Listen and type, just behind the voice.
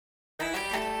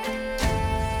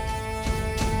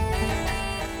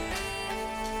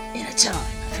a time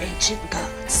of ancient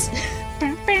gods.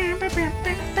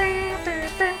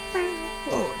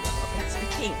 Oh, it's the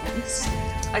kings.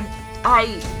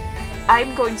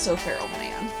 I'm going so feral,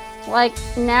 man. Like,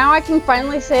 now I can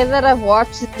finally say that I've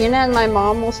watched Xena and my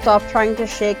mom will stop trying to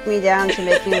shake me down to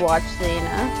make me watch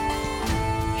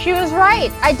Xena. She was right.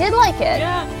 I did like it.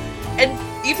 Yeah. And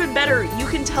even better, you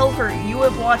can tell her you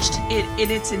have watched it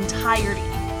in its entirety.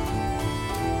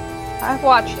 I've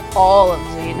watched all of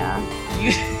Xena.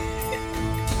 You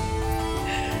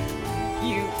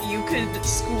could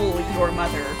school your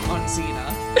mother on Xena.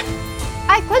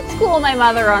 I could school my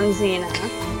mother on Xena.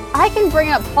 I can bring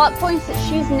up plot points that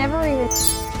she's never even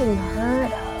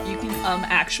heard of. You can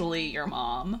actually your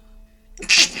mom.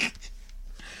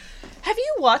 Have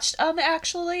you watched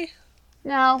Actually?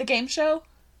 No. The game show?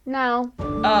 No.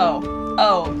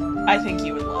 Oh, I think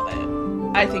you would love it.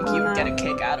 I think you would get a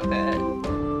kick out of it.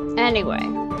 Anyway.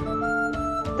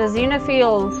 The Xena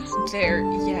feels...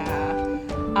 Yeah.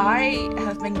 I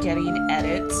have been getting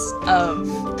edits of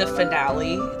the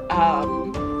finale.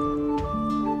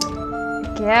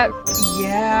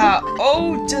 Yeah.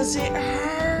 Oh, does it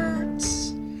hurt?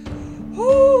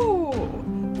 Ooh.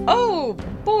 Oh,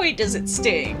 boy, does it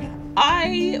sting.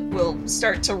 I will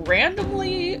start to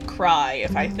randomly cry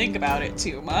if I think about it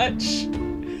too much.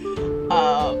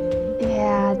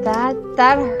 Yeah, that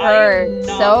hurt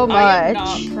so much. I am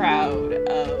not proud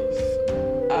of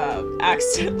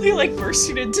accidentally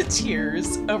bursting into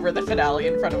tears over the finale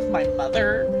in front of my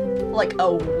mother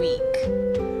a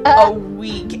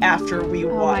week after we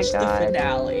watched the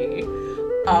finale.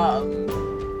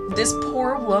 This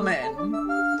poor woman,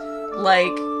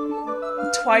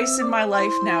 twice in my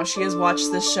life now, she has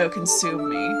watched this show consume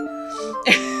me.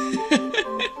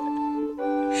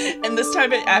 And this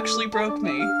time it actually broke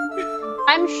me.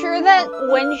 I'm sure that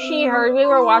when she heard we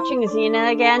were watching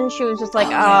Xena again, she was just like,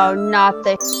 oh, not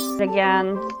this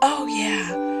again. Oh,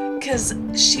 yeah. Because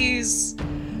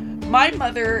my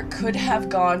mother could have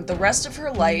gone the rest of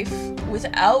her life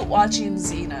without watching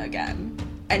Xena again.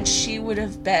 And she would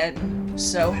have been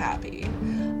so happy.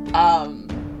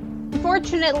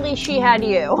 Fortunately, she had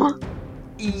you.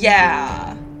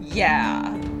 Yeah.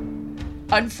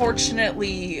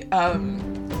 Unfortunately,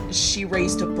 she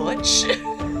raised a butch.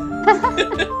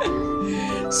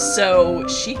 So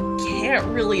she can't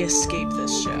really escape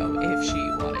this show if she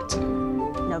wanted to.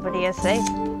 Nobody is safe.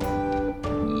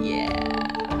 Yeah.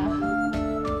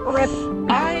 Rip.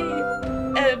 I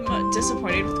am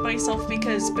disappointed with myself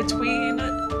because between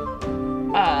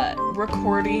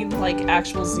recording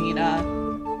actual Xena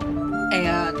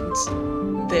and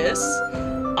this,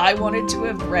 I wanted to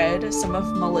have read some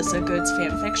of Melissa Good's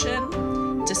fanfiction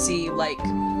to see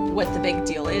what the big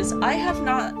deal is. I have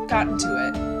not gotten to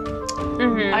it.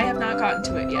 Mm-hmm. I have not gotten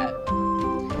to it yet.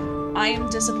 I am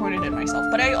disappointed in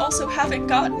myself, but I also haven't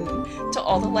gotten to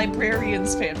all the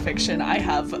Librarians fanfiction I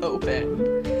have open.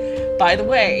 By the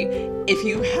way, if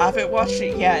you haven't watched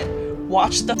it yet,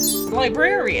 watch the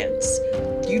Librarians.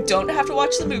 You don't have to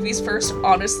watch the movies first.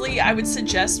 Honestly, I would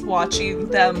suggest watching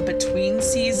them between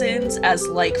seasons as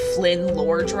Flynn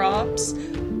lore drops,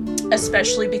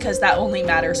 especially because that only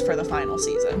matters for the final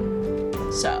season.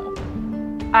 So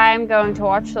I'm going to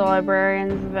watch the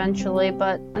Librarians eventually,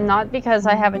 but not because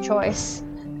I have a choice.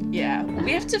 Yeah,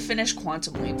 we have to finish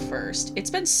Quantum Leap first. It's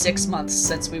been 6 months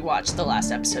since we watched the last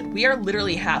episode. We are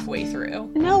literally halfway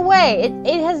through. No way!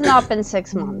 It has not been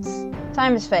 6 months.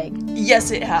 Time is fake.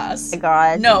 Yes, it has. Oh my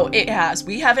god. No, it has.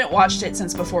 We haven't watched it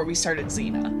since before we started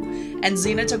Xena. And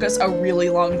Xena took us a really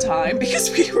long time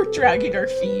because we were dragging our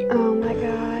feet. Oh my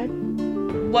god.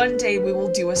 One day we will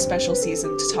do a special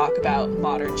season to talk about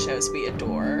modern shows we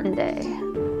adore. One day.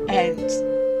 And,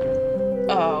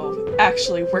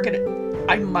 actually,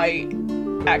 I might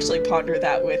actually ponder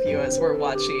that with you as we're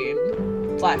watching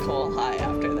Black Hole High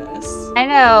after this. I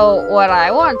know what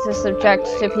I want to subject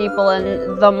to people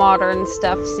in the modern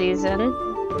stuff season.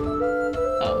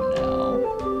 Oh no.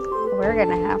 We're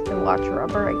gonna have to watch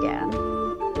Rubber again.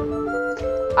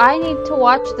 I need to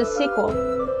watch the sequel.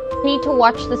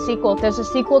 There's a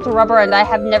sequel to Rubber and I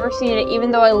have never seen it,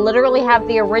 even though I literally have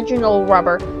the original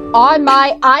Rubber on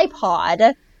my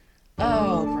iPod.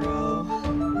 Oh, bro.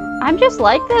 I'm just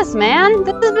like this, man.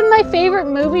 This has been my favorite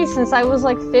movie since I was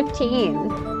 15.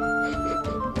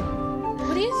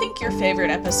 What do you think your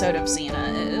favorite episode of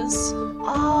Xena is?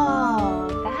 Oh,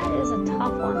 that is a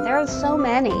tough one. There are so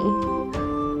many.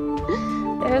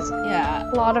 There's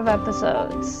a lot of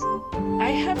episodes.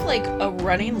 I have a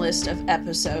running list of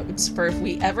episodes for if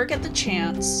we ever get the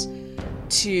chance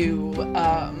to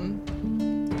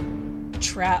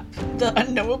trap the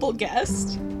unknowable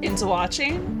guest into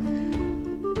watching.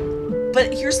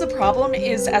 But here's the problem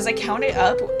is, as I count it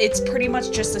up, it's pretty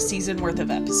much just a season worth of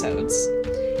episodes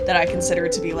that I consider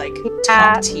to be, like,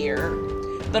 top tier.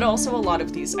 But also a lot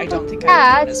of these I don't think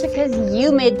I would it's because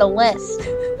you made the list.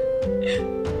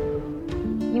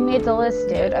 You made the list,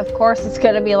 dude. Of course it's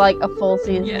gonna be, like, a full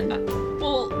season. Yeah.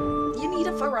 Well, you need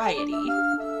a variety.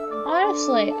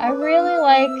 Honestly, I really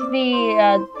like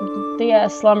the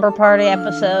slumber party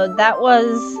episode. That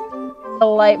was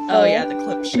delightful. Oh yeah, the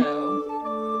clip show.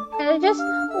 And I just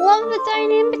love the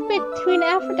dynamic between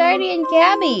Aphrodite and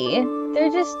Gabby. They're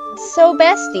just so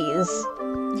besties.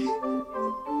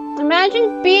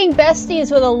 Imagine being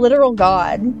besties with a literal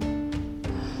god.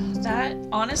 That,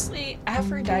 honestly,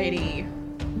 Aphrodite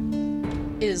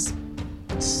is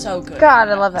so good. God,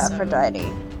 I love Aphrodite.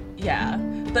 Yeah,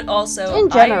 but also... in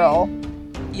general.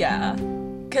 Yeah,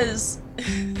 because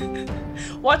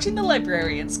watching The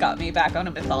Librarians got me back on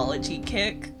a mythology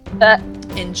kick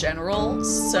in general,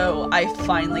 so I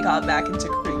finally got back into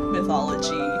Greek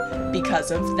mythology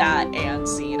because of that and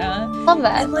Xena. Love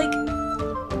that. And, like,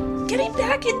 getting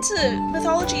back into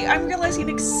mythology, I'm realizing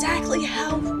exactly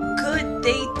how good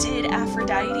they did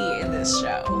Aphrodite in this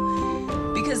show.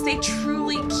 Because they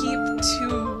truly keep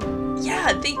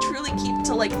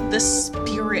to, like, the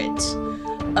spirit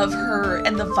of her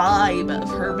and the vibe of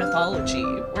her mythology,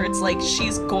 where it's like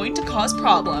she's going to cause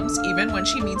problems even when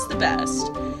she means the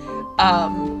best.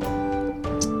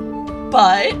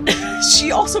 But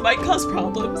she also might cause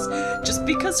problems just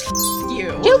because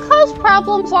you. You cause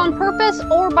problems on purpose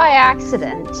or by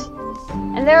accident.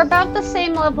 And they're about the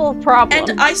same level of problem.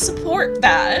 And I support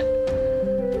that.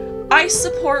 I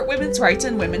support women's rights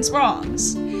and women's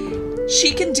wrongs.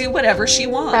 She can do whatever she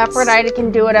wants. Aphrodite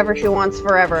can do whatever she wants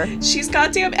forever. She's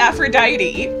goddamn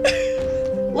Aphrodite.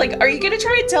 Like, are you gonna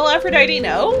try and tell Aphrodite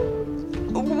no?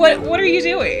 What are you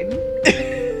doing?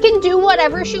 Can do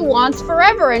whatever she wants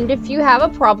forever, and if you have a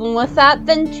problem with that,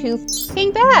 then too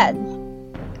f***ing bad.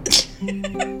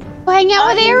 Hang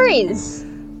out with Ares.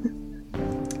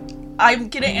 I'm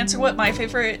gonna answer what my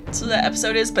favorite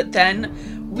episode is, but then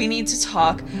we need to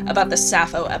talk about the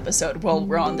Sappho episode while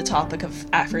we're on the topic of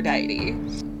Aphrodite.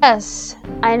 Yes,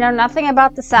 I know nothing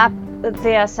about the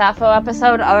Sappho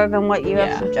episode other than what you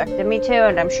have subjected me to,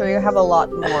 and I'm sure you have a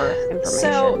lot more information.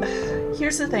 So,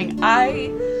 here's the thing.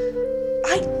 I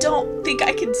don't think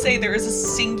I can say there is a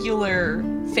singular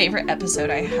favorite episode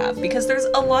I have, because there's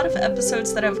a lot of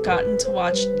episodes that I've gotten to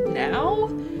watch now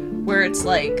where it's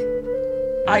like,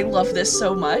 I love this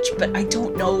so much, but I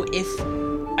don't know if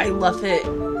I love it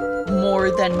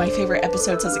more than my favorite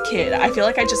episodes as a kid. I feel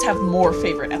like I just have more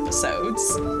favorite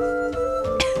episodes.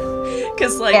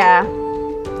 Because, like... yeah.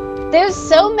 There are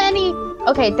so many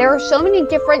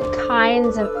different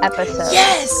kinds of episodes.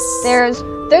 Yes!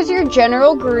 There's your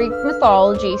general Greek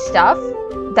mythology stuff.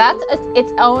 That's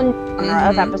its own genre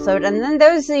of episode. And then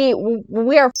there's the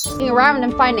we are f***ing around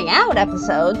and finding out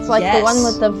episodes, like the one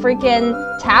with the freaking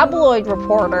tabloid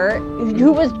reporter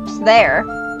who was just there.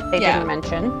 They didn't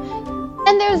mention.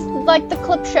 And there's, like, the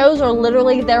clip shows are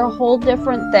literally their whole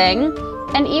different thing.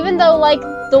 And even though, like,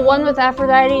 the one with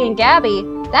Aphrodite and Gabby,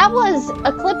 that was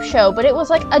a clip show, but it was,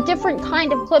 like, a different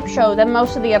kind of clip show than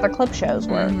most of the other clip shows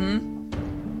were.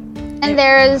 And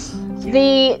there's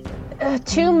the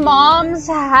two moms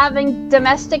having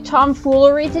domestic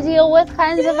tomfoolery to deal with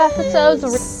kinds of episodes,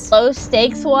 the low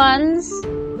stakes ones,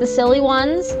 the silly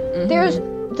ones.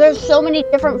 There's so many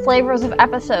different flavors of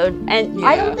episode, and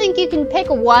I don't think you can pick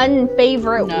one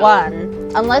favorite one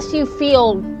unless you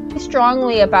feel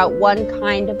strongly about one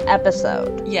kind of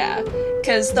episode. Yeah,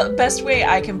 because the best way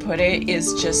I can put it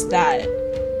is just that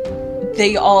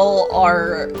they all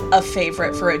are a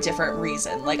favorite for a different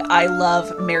reason. Like, I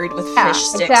love Married with Fish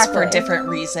Sticks for different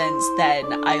reasons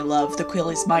than I love The Quill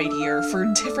is Mightier for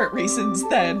different reasons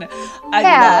than I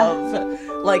love,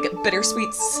 like,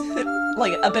 Bittersweet.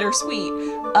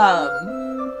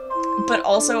 But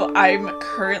also I'm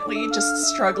currently just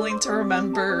struggling to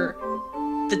remember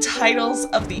the titles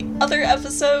of the other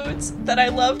episodes that I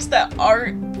loved that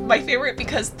aren't my favorite,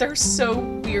 because they're so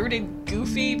weird and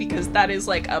goofy, because that is,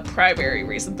 like, a primary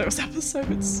reason those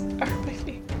episodes are my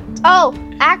favorite. Oh,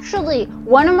 actually,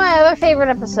 one of my other favorite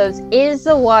episodes is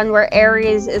the one where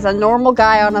Ares is a normal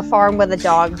guy on a farm with a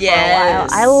dog for a while.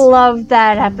 I love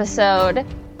that episode.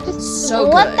 Just so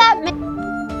let good. that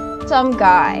make some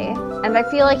guy. And I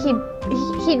feel like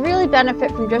he'd really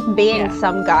benefit from just being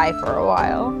some guy for a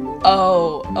while.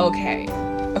 Oh, okay.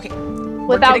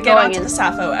 We're gonna get onto the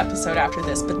Sappho episode after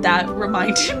this, but that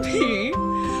reminded me,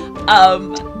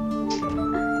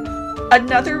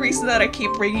 another reason that I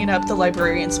keep bringing up The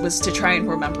Librarians was to try and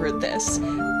remember this.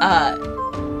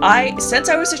 Since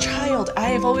I was a child, I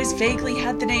have always vaguely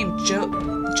had the name Joe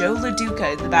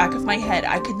LaDuca in the back of my head.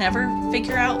 I could never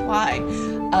figure out why,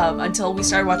 until we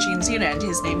started watching Xena and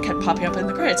his name kept popping up in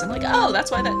the credits. I'm like, oh, that's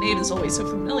why that name is always so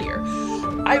familiar.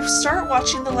 I started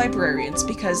watching The Librarians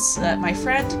because my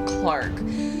friend Clark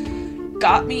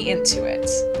got me into it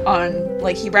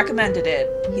he recommended it.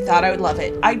 He thought I would love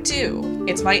it. I do.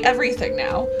 It's my everything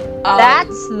now.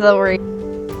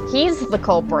 He's the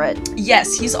culprit.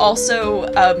 Yes, he's also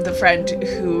the friend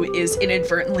who is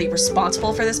inadvertently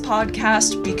responsible for this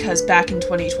podcast because back in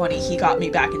 2020 he got me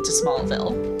back into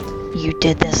Smallville. You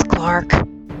did this, Clark.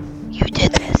 You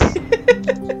did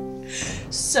this.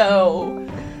 So,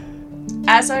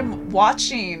 as I'm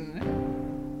watching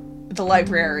The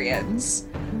Librarians,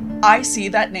 I see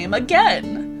that name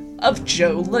again of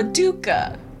Joe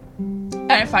LaDuca.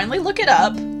 And I finally look it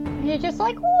up. You're just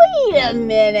like, wait a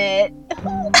minute.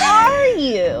 Who are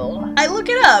you? I look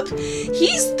it up.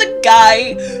 He's the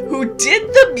guy who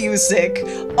did the music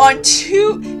on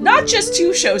not just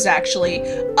two shows actually,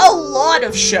 a lot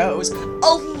of shows, a lot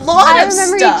of stuff. I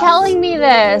remember you telling me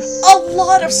this. A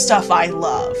lot of stuff I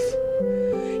love.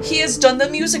 He has done the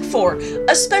music for,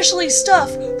 especially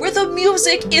stuff where the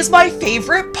music is my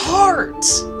favorite part.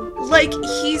 Like,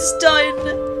 he's done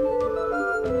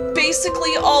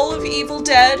basically all of Evil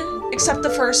Dead, except the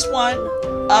first one.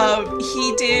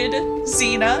 He did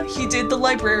Xena, he did The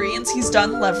Librarians, he's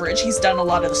done Leverage, he's done a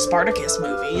lot of the Spartacus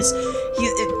movies.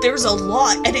 There's a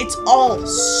lot, and it's all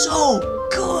so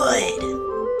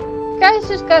good. Guy's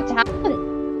just got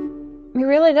talent. He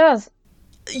really does.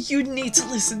 You need to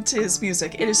listen to his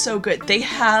music. It is so good. They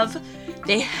have...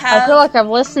 I feel like I've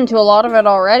listened to a lot of it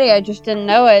already, I just didn't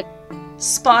know it.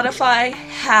 Spotify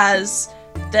has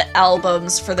the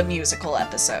albums for the musical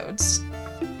episodes.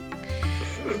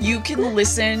 You can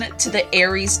listen to the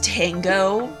Aries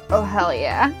Tango. Oh, hell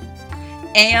yeah.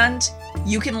 And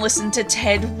you can listen to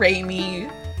Ted Raimi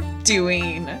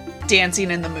doing Dancing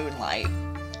in the Moonlight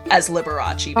as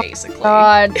Liberace, basically. Oh,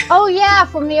 God. Oh, yeah,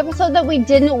 from the episode that we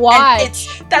didn't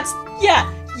watch. And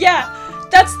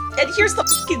here's the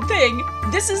fucking thing.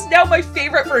 This is now my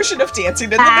favorite version of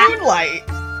Dancing in the Moonlight.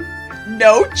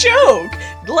 No joke.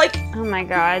 Like, oh my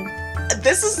God.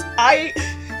 This is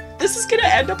gonna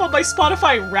end up on my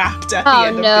Spotify Wrapped at the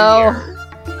end of the year.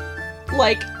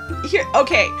 Like, here,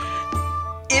 okay.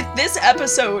 If this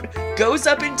episode goes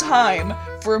up in time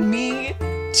for me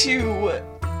to,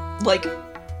 like,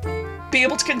 be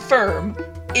able to confirm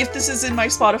if this is in my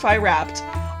Spotify Wrapped,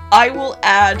 I will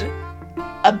add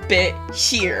a bit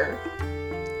here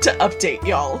to update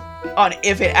y'all on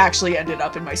if it actually ended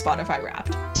up in my Spotify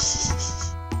Wrapped.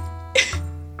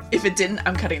 If it didn't,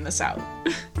 I'm cutting this out.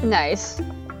 Nice.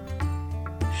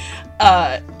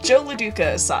 Joe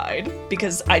LaDuca aside,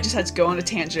 because I just had to go on a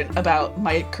tangent about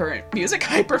my current music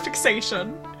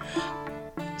hyperfixation.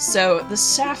 So, the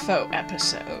Sappho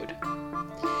episode.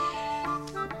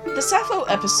 The Sappho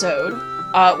episode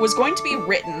was going to be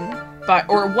written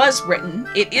was written.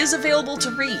 It is available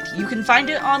to read. You can find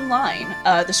it online.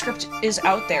 The script is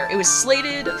out there. It was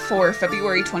slated for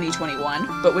February 2021,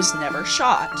 but was never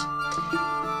shot.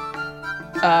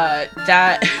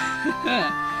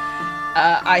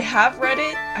 I have read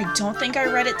it. I don't think I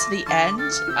read it to the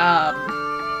end.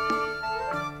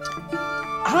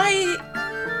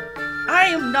 I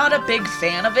am not a big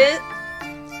fan of it,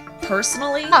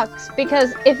 personally. Sucks,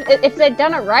 because if they'd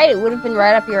done it right, it would have been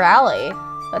right up your alley.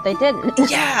 But they didn't.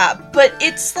 Yeah, but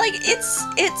it's like,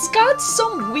 it's got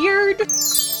some weird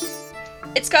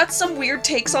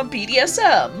takes on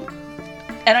BDSM.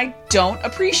 And I don't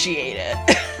appreciate it.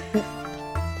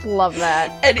 Love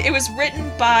that. And it was written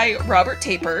by Robert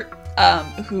Tapert,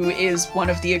 who is one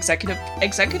of the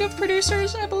executive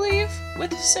producers, I believe,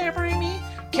 with Sam Raimi.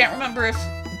 Can't remember if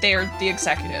they're the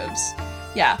executives.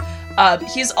 Yeah.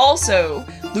 He's also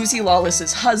Lucy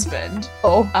Lawless's husband.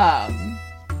 Oh.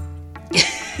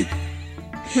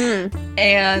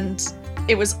 And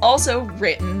it was also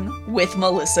written with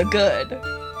Melissa Good.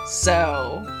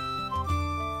 So,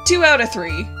 2 out of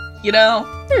 3, you know?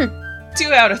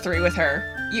 2 out of 3 with her.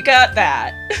 You got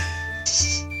that.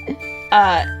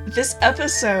 This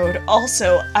episode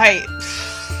also,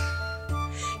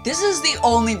 this is the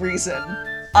only reason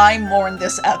I mourn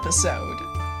this episode.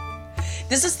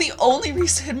 This is the only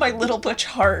reason my little butch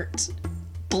heart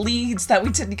bleeds that we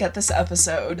didn't get this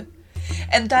episode.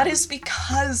 And that is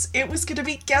because it was going to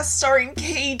be guest starring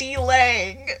K.D.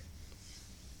 Lang.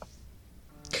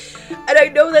 And I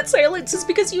know that silence is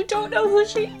because you don't know who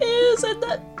she is, and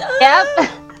that... Yep.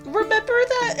 Remember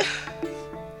that...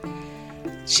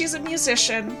 She's a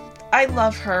musician. I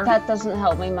love her. That doesn't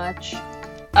help me much.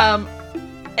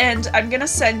 And I'm gonna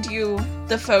send you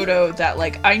the photo that,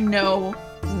 like, I know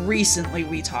recently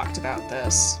we talked about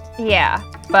this. Yeah,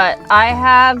 but I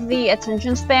have the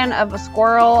attention span of a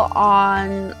squirrel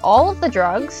on all of the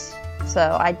drugs,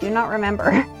 so I do not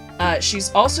remember.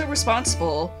 She's also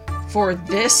responsible for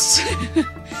this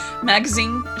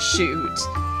magazine shoot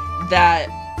that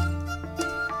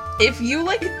if you,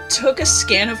 like, took a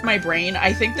scan of my brain,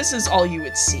 I think this is all you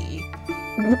would see.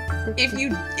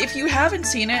 If you haven't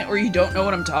seen it or you don't know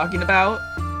what I'm talking about,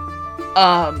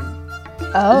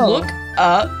 look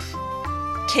up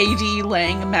KD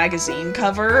Lang magazine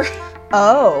cover.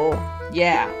 Oh.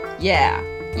 Yeah.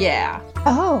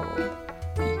 Oh.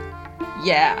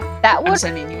 Yeah. That would... I'm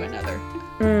sending you another.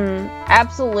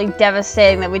 Absolutely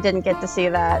devastating that we didn't get to see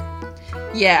that.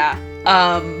 Yeah.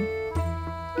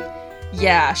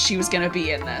 Yeah, she was gonna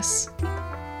be in this.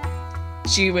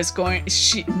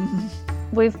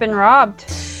 We've been robbed.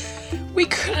 We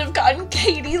could have gotten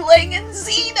Katie Lang and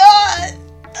Xena!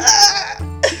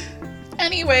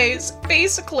 Anyways,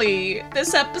 basically,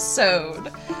 this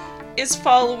episode is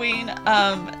following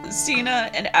Xena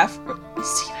and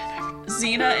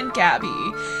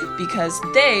Gabby because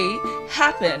they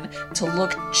happen to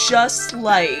look just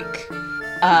like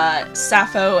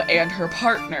Sappho and her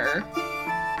partner,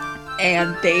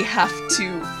 and they have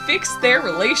to fix their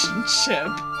relationship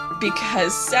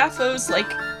because Sappho's, like,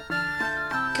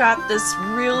 got this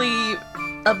really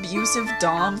abusive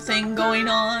dom thing going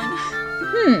on.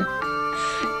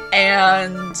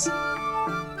 And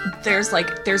there's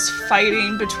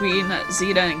fighting between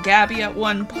Xena and Gabby at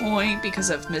one point because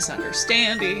of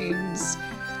misunderstandings.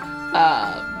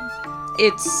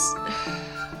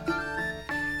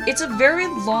 It's a very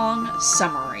long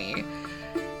summary,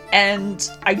 and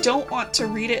I don't want to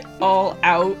read it all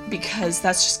out because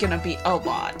that's just gonna be a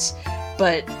lot.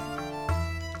 But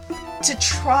to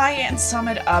try and sum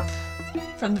it up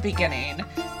from the beginning,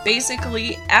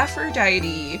 basically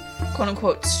Aphrodite,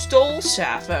 quote-unquote, stole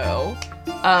Sappho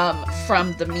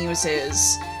from the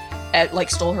muses,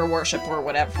 stole her worship or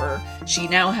whatever. She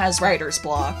now has writer's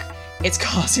block. It's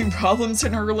causing problems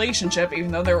in her relationship,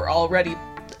 even though there were already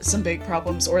some big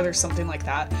problems, or there's something like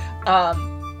that.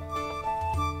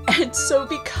 And so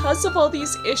because of all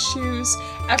these issues,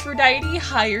 Aphrodite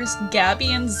hires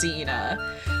Gabby and Xena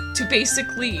to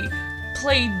basically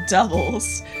play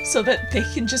doubles so that they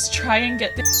can just try and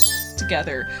get this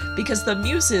together, because the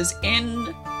muses,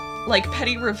 in, like,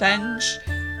 petty revenge,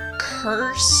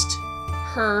 cursed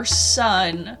her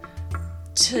son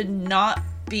to not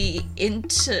be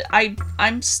into...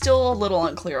 I'm still a little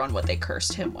unclear on what they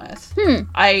cursed him with.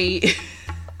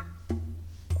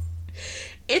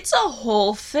 It's a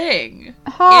whole thing.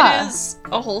 It is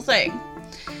a whole thing.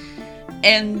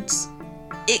 And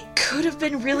it could have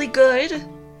been really good,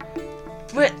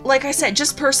 but like I said,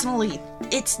 just personally,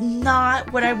 it's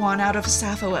not what I want out of a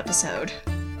Sappho episode.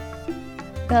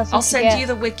 I'll send you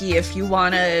the wiki if you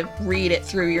want to read it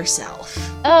through yourself.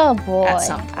 Oh boy, at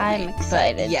some point. I'm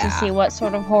excited to see what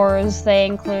sort of horrors they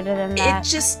included in that. It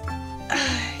just...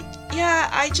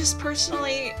 I just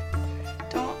personally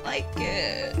don't like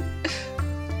it.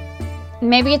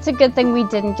 Maybe it's a good thing we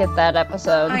didn't get that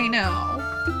episode. I know.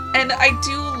 And I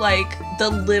do like the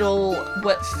little,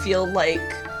 what feel like,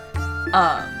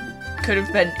 could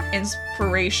have been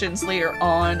inspirations later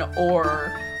on,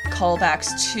 or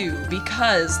callbacks to,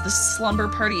 because the slumber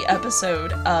party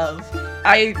episode of...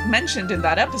 I mentioned in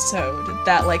that episode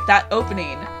that, like, that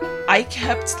opening, I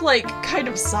kept, like, kind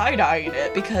of side-eyeing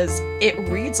it, because it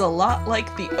reads a lot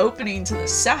like the opening to the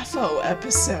Sappho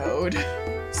episode.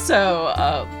 So,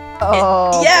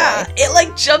 it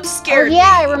like jump scared me.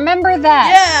 I remember that.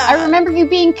 Yeah. I remember you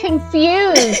being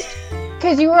confused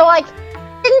because you were like,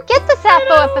 "Didn't get the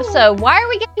Sappho episode. Why are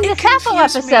we getting the Sappho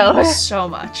episode?" Me so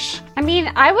much. I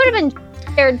mean, I would have been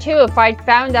scared too if I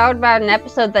found out about an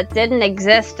episode that didn't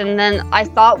exist, and then I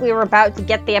thought we were about to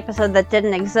get the episode that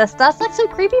didn't exist. That's like some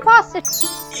creepypasta.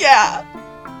 Yeah.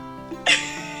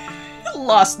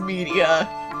 Lost media.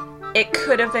 It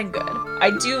could have been good.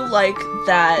 I do like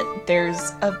that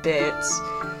there's a bit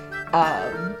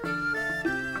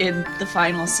in the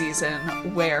final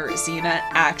season where Xena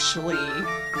actually...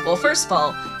 Well, first of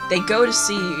all, they go to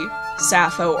see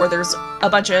Sappho, or there's a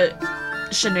bunch of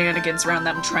shenanigans around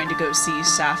them trying to go see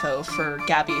Sappho for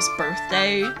Gabby's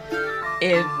birthday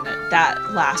in that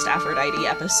last Aphrodite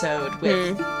episode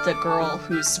with the girl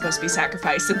who's supposed to be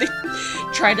sacrificed, and they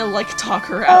try to, like, talk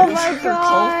her out of her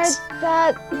cult.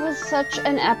 That was such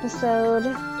an episode.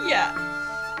 Yeah.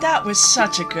 That was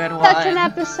such a good one. Such an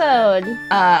episode.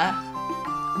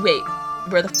 Wait,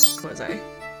 where the f*** was I?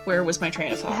 Where was my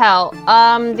train of thought? Hell,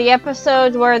 the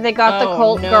episode where they got the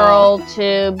cult girl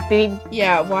to be...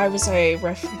 Yeah, why was I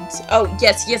referencing... Oh,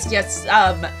 yes. There's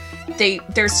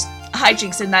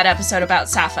hijinks in that episode about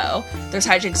Sappho. There's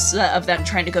hijinks of them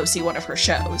trying to go see one of her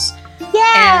shows.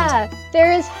 Yeah! And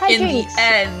there is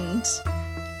hijinks.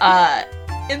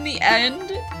 In the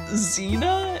end,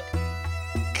 Xena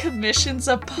commissions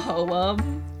a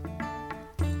poem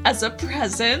as a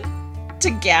present to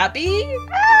Gabby.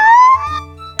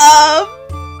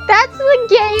 That's the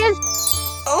gayest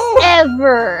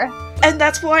ever. And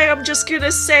that's why I'm just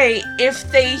gonna say,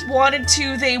 if they wanted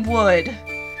to, they would.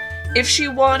 If she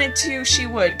wanted to, she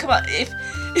would. Come on, if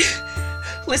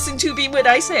listen to me when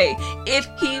I say, if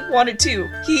he wanted to,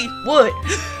 he would.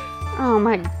 Oh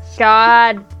my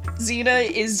god. Xena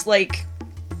is like,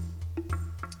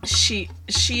 she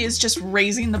is just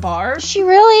raising the bar. She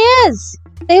really is.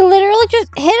 They literally just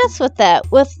hit us with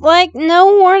that, with, like,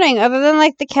 no warning, other than,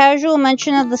 like, the casual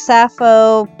mention of the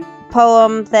Sappho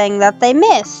poem thing that they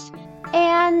missed.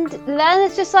 And then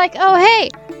it's just like, oh, hey,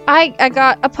 I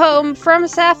got a poem from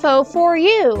Sappho for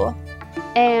you.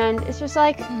 And it's just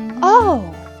like, oh,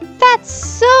 that's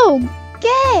so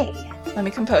gay. Let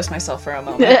me compose myself for a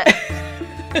moment.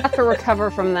 I have to recover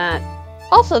from that.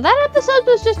 Also, that episode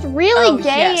was just really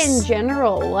gay in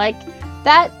general. Like,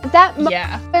 that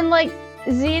and, like,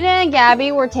 Xena and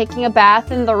Gabby were taking a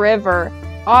bath in the river,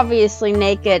 obviously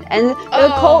naked, and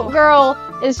the cult girl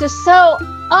is just so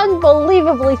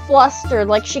unbelievably flustered,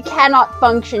 like she cannot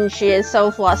function, she is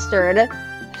so flustered.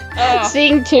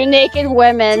 Seeing two naked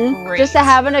women just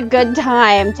having a good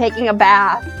time taking a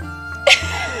bath.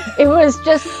 It was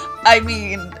just... I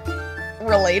mean,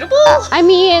 relatable?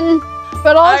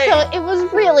 But also, it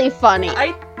was really funny.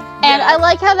 And I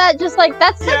like how that just, like,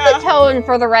 that set the tone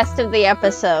for the rest of the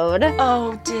episode.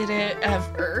 Oh, did it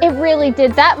ever? It really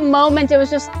did. That moment, it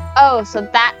was just, oh, so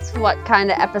that's what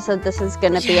kind of episode this is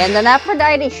gonna be. And then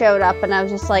Aphrodite showed up, and I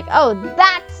was just like, oh,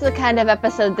 that's the kind of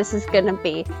episode this is gonna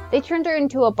be. They turned her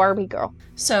into a Barbie girl.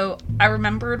 So, I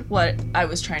remembered what I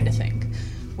was trying to think,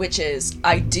 which is,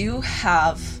 I do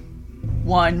have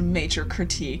one major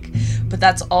critique, but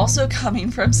that's also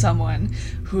coming from someone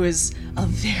who is a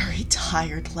very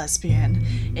tired lesbian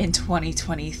in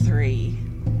 2023.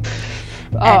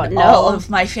 And all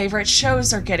of my favorite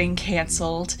shows are getting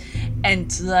canceled,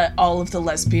 and all of the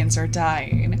lesbians are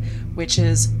dying, which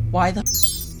is why the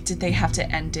did they have to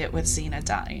end it with Xena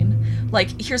dying?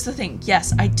 Like, here's the thing.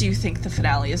 Yes, I do think the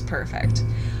finale is perfect.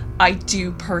 I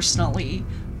do personally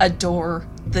adore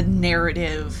the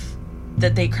narrative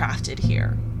that they crafted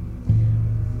here.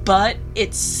 But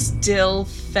it still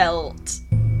felt...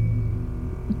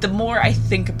 The more I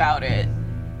think about it,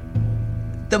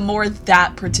 the more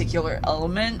that particular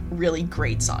element really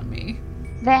grates on me.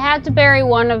 They had to bury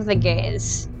one of the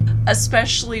gays.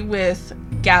 Especially with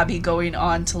Gabby going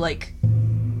on to, like,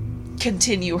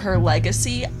 continue her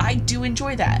legacy. I do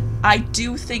enjoy that. I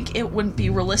do think it wouldn't be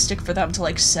realistic for them to,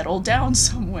 like, settle down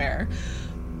somewhere.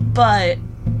 But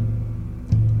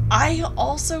I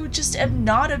also just am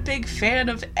not a big fan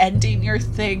of ending your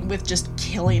thing with just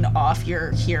killing off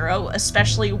your hero,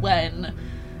 especially when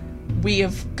we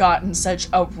have gotten such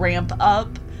a ramp up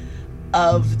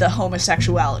of the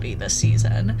homosexuality this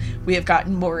season. We have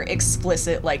gotten more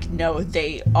explicit, like, no,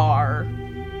 they are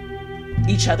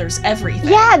each other's everything.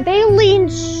 Yeah, they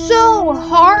leaned so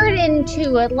hard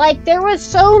into it. Like, there was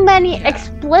so many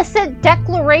explicit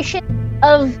declarations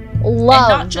of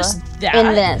love, and not just that,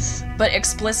 in this, but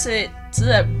explicit,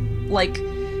 like,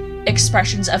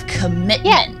 expressions of commitment.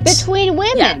 Yeah, between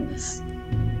women's.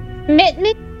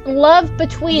 Commitment, love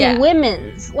between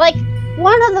women's. Like,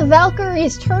 one of the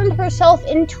Valkyries turned herself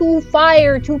into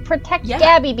fire to protect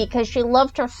Gabby because she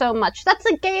loved her so much. That's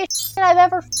the gayest shit I've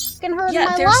ever fucking heard in my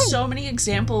life. Yeah, there's so many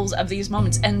examples of these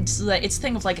moments, and it's the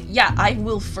thing of, like, I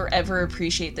will forever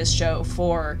appreciate this show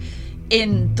for,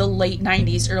 in the late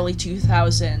 90s, early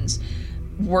 2000s,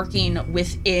 working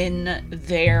within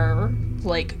their,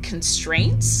 like,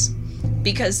 constraints,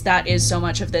 because that is so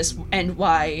much of this, and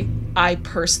why I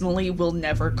personally will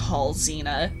never call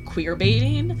Xena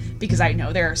queerbaiting, because I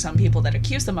know there are some people that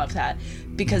accuse them of that,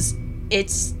 because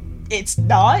it's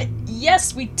not.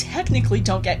 Yes, we technically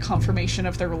don't get confirmation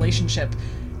of their relationship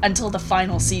until the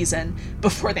final season,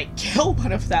 before they kill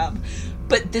one of them,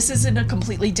 but this is in a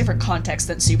completely different context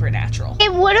than Supernatural.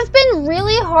 It would have been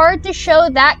really hard to show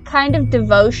that kind of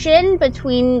devotion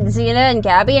between Xena and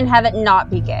Gabby and have it not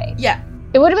be gay. Yeah.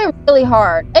 It would have been really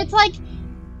hard. It's like,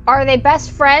 are they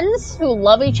best friends who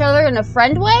love each other in a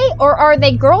friend way, or are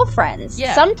they girlfriends?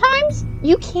 Yeah. Sometimes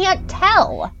you can't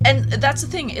tell. And that's the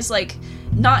thing, is, like,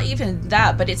 not even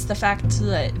that, but it's the fact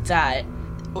that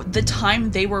the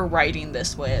time they were writing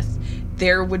this with,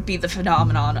 there would be the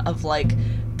phenomenon of, like,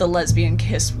 the lesbian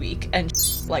kiss week and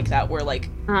like that, where, like,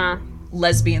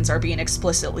 lesbians are being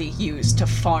explicitly used to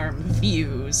farm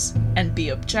views and be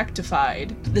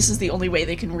objectified. This is the only way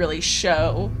they can really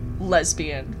show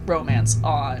lesbian romance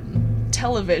on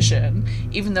television,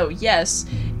 even though, yes,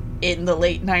 in the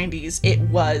late 90s, it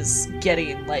was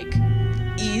getting, like,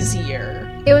 easier.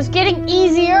 It was getting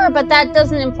easier, but that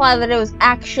doesn't imply that it was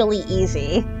actually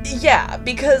easy. Yeah,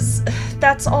 because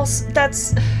that's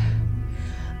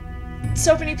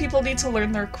so many people need to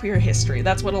learn their queer history.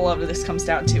 That's what a lot of this comes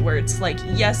down to, where it's like,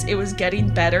 yes, it was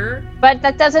getting better. But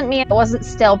that doesn't mean it wasn't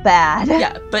still bad.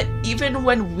 Yeah, but even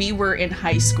when we were in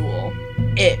high school,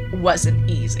 it wasn't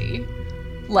easy.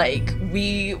 Like,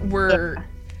 we were... Yeah.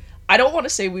 I don't want to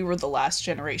say we were the last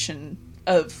generation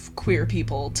of queer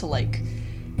people to, like,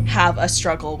 have a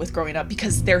struggle with growing up,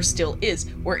 because there still is.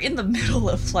 We're in the middle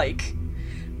of, like,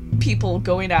 people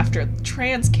going after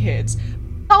trans kids.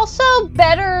 Also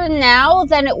better now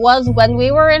than it was when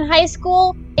we were in high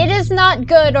school. It is not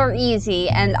good or easy,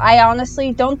 and I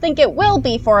honestly don't think it will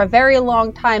be for a very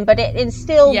long time, but it is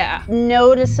still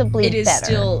noticeably better. It is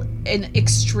still an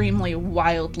extremely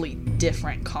wildly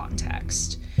different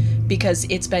context, because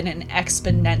it's been an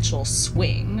exponential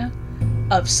swing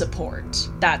of support.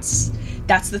 That's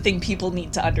the thing people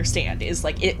need to understand, is,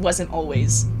 like, it wasn't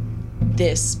always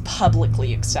this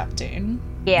publicly accepting.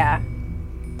 Yeah.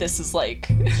 This is, like...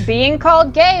 Being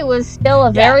called gay was still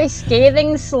a very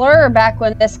scathing slur back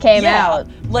when this came out.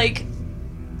 Like,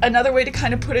 another way to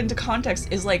kind of put into context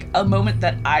is, like, a moment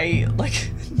that I,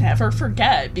 like, never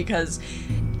forget, because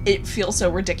it feels so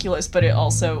ridiculous, but it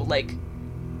also, like...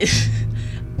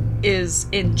 is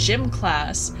in gym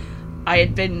class, I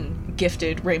had been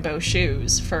gifted rainbow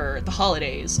shoes for the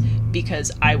holidays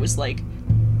because I was, like,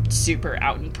 super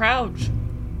out and proud,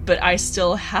 but I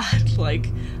still had, like,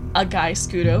 a guy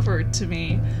scoot over to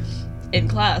me in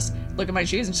class, look at my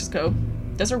shoes, and just go,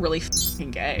 those are really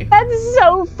fucking gay. That's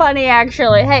so funny,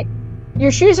 actually. Hey,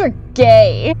 your shoes are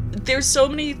gay. There's so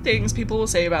many things people will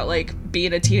say about, like,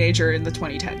 being a teenager in the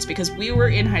 2010s, because we were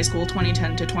in high school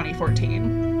 2010 to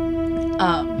 2014.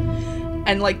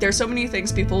 And, like, there's so many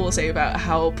things people will say about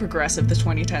how progressive the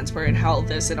 2010s were and how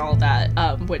this and all that,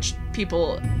 which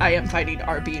people I am finding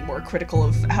are being more critical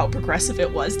of how progressive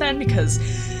it was then, because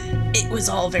it was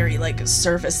all very, like,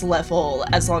 service level,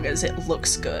 as long as it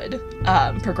looks good,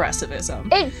 progressivism.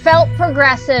 It felt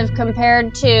progressive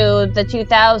compared to the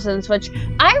 2000s, which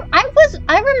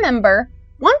I remember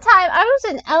one time I was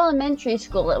in elementary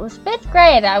school. It was 5th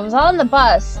grade. I was on the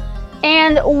bus.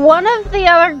 And one of the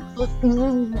other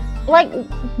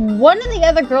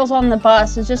girls on the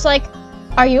bus was just like,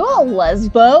 "Are you a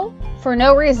lesbo?" For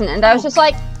no reason. And I was just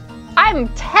like, "I'm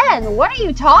 10. What are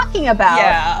you talking about?"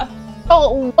 Yeah.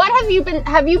 Oh, what have you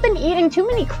been eating too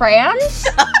many crayons?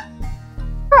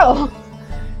 Bro.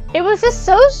 It was just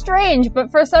so strange,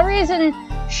 but for some reason,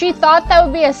 she thought that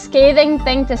would be a scathing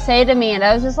thing to say to me, and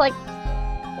I was just like,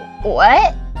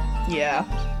 what? Yeah.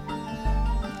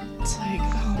 It's like,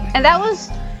 and that was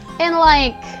in,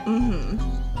 like,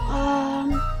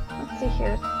 let's see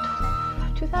here,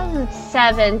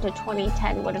 2007 to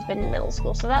 2010 would have been middle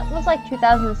school, so that was, like,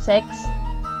 2006,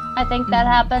 I think that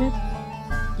happened.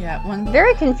 Yeah,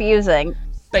 very confusing.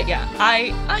 But yeah,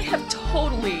 I have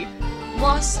totally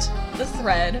lost the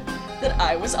thread that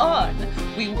I was on.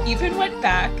 We even went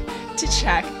back to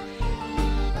check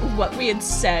what we had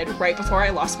said right before I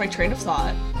lost my train of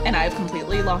thought, and I've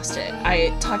completely lost it.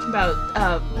 I talked about,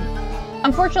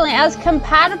 Unfortunately, as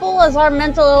compatible as our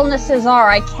mental illnesses are,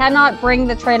 I cannot bring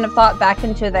the train of thought back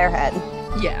into their head.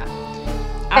 Yeah.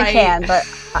 I can, but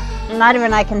not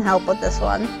even I can help with this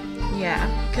one. Yeah,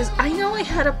 because I know I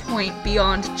had a point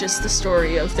beyond just the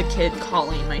story of the kid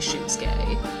calling my shoes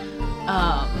gay.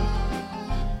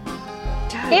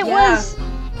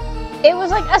 It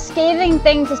was like a scathing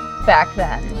thing to back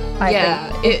then. I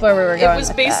think, where we were going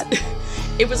with that.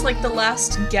 It was like the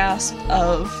last gasp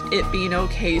of it being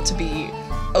okay to be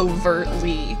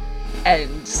overtly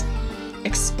and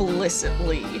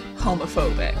explicitly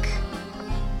homophobic.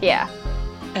 Yeah.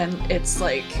 And it's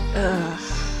like,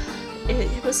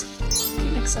 it was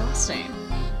f***ing exhausting.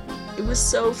 It was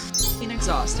so f***ing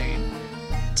exhausting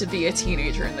to be a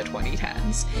teenager in the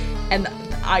 2010s. And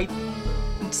I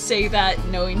say that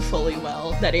knowing fully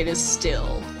well that it is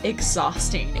still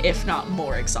exhausting, if not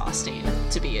more exhausting,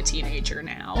 to be a teenager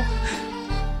now.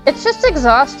 It's just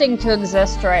exhausting to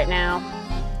exist right now.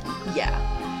 Yeah.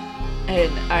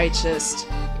 And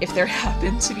if there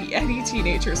happen to be any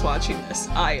teenagers watching this,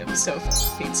 I am so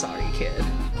f***ing sorry, kid.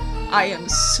 I am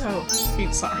so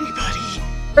f***ing sorry, buddy.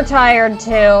 We're tired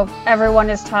too. Everyone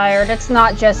is tired. It's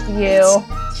not just you.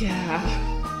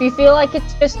 Yeah. If you feel like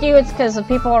it's just you, it's because the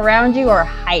people around you are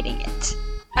hiding it.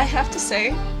 I have to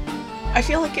say, I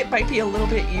feel like it might be a little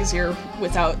bit easier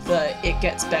without the It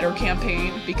Gets Better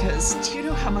campaign, because do you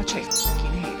know how much I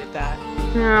fucking hated that?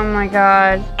 Oh my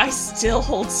god. I still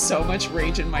hold so much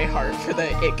rage in my heart for the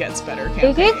It Gets Better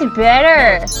campaign. It gets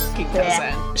better. No, it fucking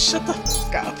doesn't. Shut the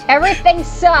fuck up. Everything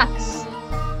sucks.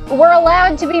 We're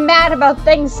allowed to be mad about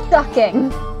things sucking.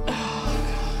 Oh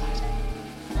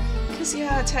god. Because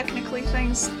yeah, technically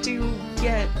things do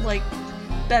get, like,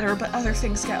 better, but other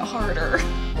things get harder.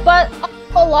 But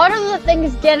a lot of the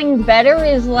things getting better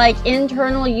is like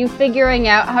internal you figuring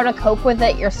out how to cope with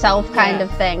it yourself kind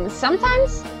of things.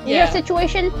 Sometimes your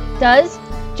situation does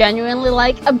genuinely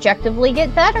like objectively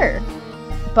get better.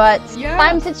 But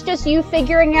sometimes it's just you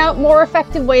figuring out more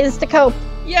effective ways to cope.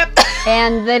 Yep.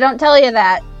 And they don't tell you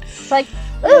that. It's like,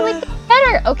 ooh, it gets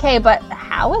better. Okay, but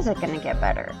how is it going to get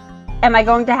better? Am I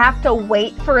going to have to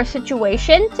wait for a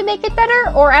situation to make it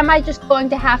better? Or am I just going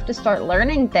to have to start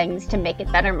learning things to make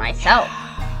it better myself?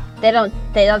 They don't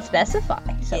specify,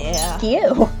 so fuck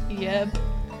you. Yep.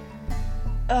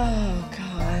 Oh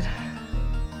god.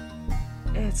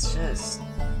 It's just...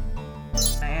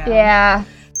 man. Yeah.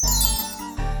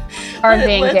 Or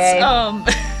being gay.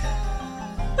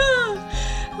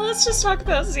 Let's just talk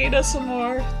about Xena some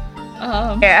more.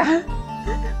 Yeah.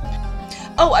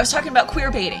 Oh, I was talking about queer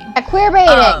baiting. Queer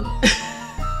baiting.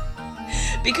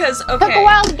 Because, okay. Took a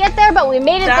while to get there, but we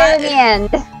made it there in the end.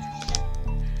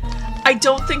 I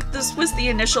don't think this was the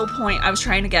initial point I was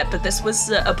trying to get, but this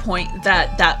was a point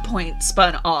that point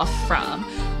spun off from,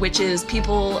 which is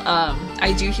people,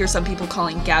 I do hear some people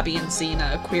calling Gabby and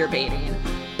Xena queer baiting,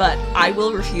 but I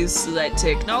will refuse to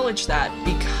acknowledge that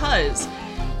because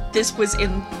this was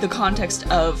in the context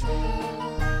of...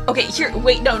 Okay, here,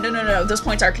 wait, no, those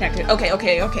points are connected. Okay.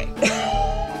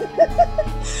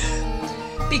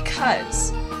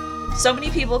 Because so many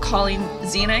people calling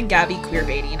Xena and Gabby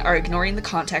queerbaiting are ignoring the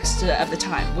context of the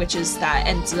time, which is that,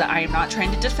 and that I am not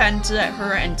trying to defend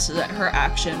her and her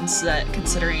actions, that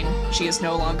considering she is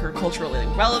no longer culturally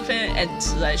relevant, and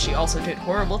that she also did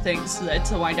horrible things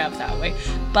to wind up that way.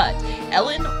 But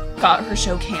Ellen got her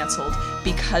show canceled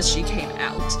because she came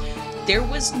out. There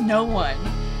was no one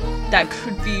that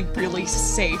could be really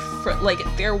safe for, like,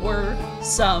 there were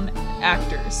some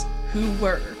actors who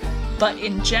were, but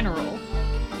in general,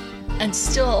 and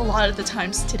still a lot of the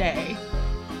times today,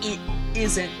 it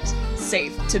isn't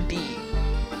safe to be,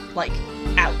 like,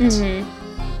 out. Mm-hmm.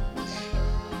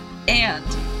 And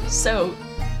so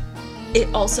it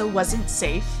also wasn't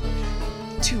safe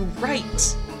to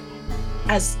write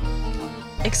as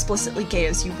explicitly gay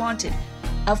as you wanted.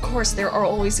 Of course, there are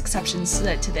always exceptions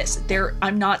to this.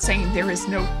 I'm not saying there is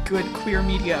no good queer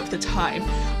media of the time.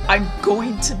 I'm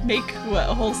going to make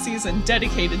a whole season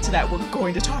dedicated to that we're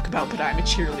going to talk about, but I'm a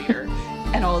cheerleader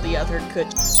and all the other good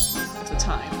of the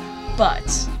time.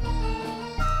 But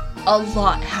a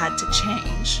lot had to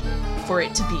change for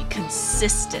it to be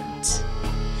consistent.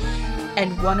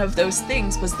 And one of those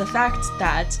things was the fact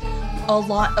that a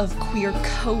lot of queer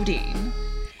coding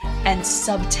and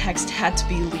subtext had to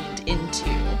be leaned into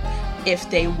if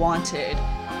they wanted,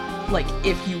 like,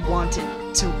 if you wanted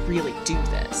to really do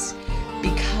this,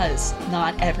 because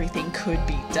not everything could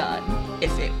be done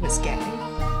if it was gay.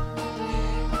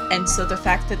 And so the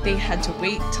fact that they had to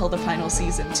wait till the final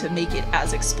season to make it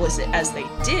as explicit as they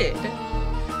did,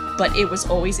 but it was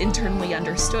always internally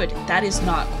understood, that is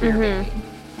not queerbaiting.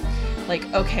 Mm-hmm.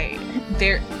 Like, okay,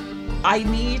 I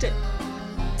need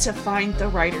to find the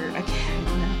writer again.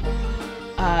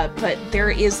 But there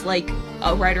is, like,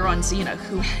 a writer on Xena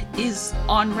who is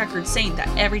on record saying that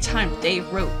every time they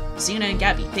wrote Xena and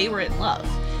Gabby, they were in love.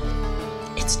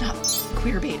 It's not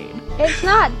queerbaiting. It's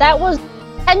not. That was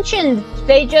mentioned.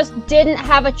 They just didn't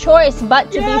have a choice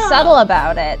but to be subtle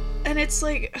about it. And it's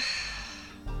like,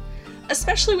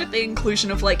 especially with the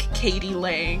inclusion of, like, Katie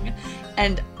Lang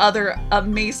and other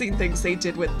amazing things they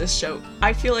did with this show,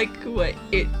 I feel like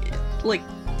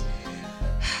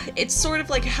it's sort of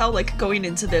like how, like, going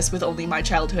into this with only my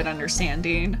childhood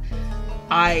understanding,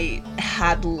 I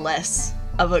had less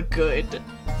of a good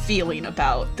feeling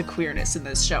about the queerness in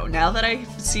this show. Now that I've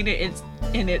seen it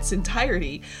in its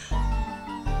entirety,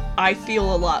 I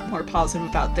feel a lot more positive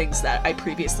about things that I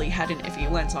previously had an iffy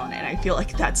lens on, and I feel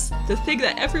like that's the thing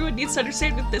that everyone needs to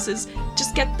understand with this is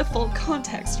just get the full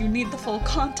context. You need the full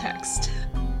context.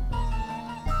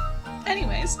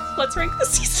 Anyways, let's rank the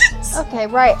seasons. Okay,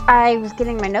 right. I was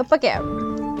getting my notebook out.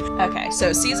 Okay,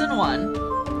 so season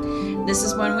 1 This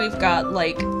is when we've got,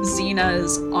 like,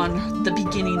 Xena's on the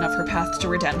beginning of her path to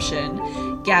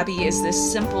redemption. Gabby is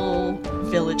this simple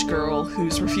village girl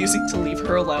who's refusing to leave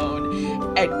her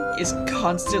alone and is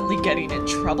constantly getting in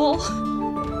trouble.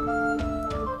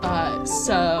 It's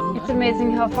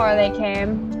amazing how far they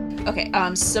came. Okay,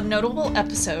 some notable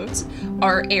episodes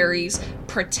are Ares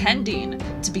pretending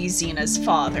to be Xena's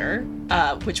father,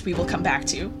 which we will come back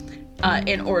to,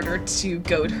 in order to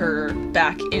goad her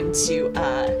back into,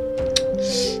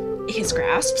 his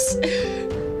grasps.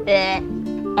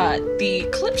 The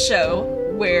clip show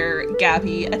where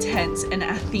Gabby attends an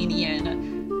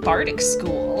Athenian bardic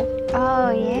school. Oh,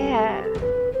 yeah.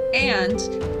 And,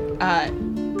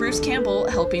 Bruce Campbell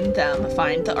helping them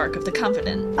find the Ark of the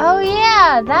Covenant. Oh,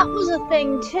 yeah, that was a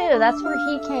thing, too. That's where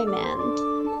he came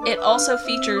in. It also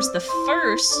features the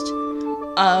first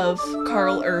of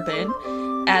Carl Urban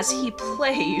as he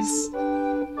plays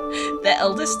the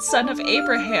eldest son of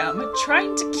Abraham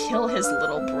trying to kill his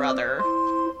little brother.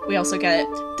 We also get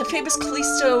the famous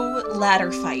Callisto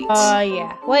ladder fight.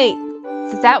 Yeah. Wait,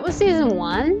 so that was season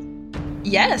 1?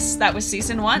 Yes, that was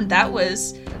season 1. That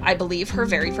was, I believe, her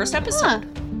very first episode. Huh.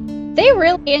 They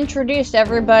really introduced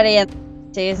everybody in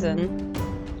the season.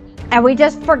 And we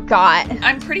just forgot.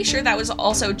 I'm pretty sure that was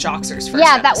also Joxer's first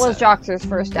episode. Yeah, that was Joxer's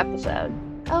first episode.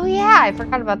 Oh yeah, I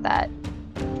forgot about that.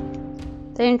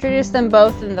 They introduced them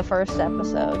both in the first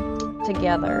episode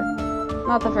together.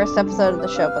 Not the first episode of the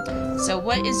show, but... So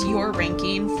what is your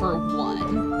ranking for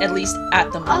 1? At least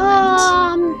at the moment.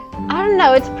 I don't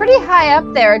know. It's pretty high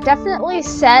up there. It definitely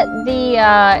set the,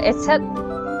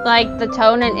 like, the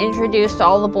tone and introduced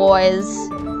all the boys.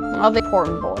 All the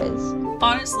important boys.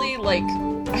 Honestly, like,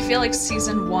 I feel like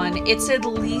season 1, it's at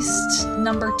least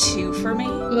number 2 for me.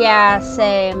 Yeah,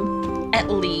 same. At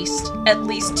least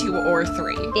 2 or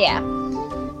 3. Yeah.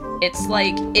 It's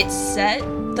like, it set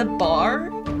the bar,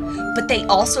 but they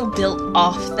also built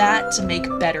off that to make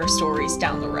better stories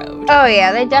down the road. Oh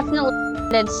yeah, they definitely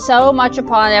did so much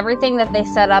upon everything that they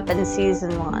set up in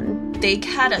season 1. They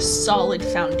had a solid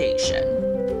foundation.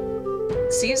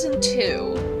 Season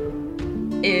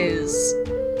 2 is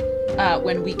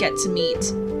when we get to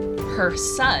meet her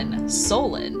son,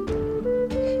 Solon,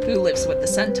 who lives with the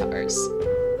centaurs.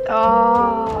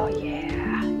 Oh, yeah.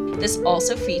 This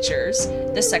also features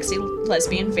the sexy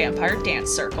lesbian vampire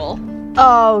dance circle.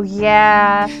 Oh,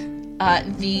 yeah.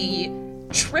 The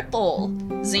triple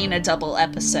Xena double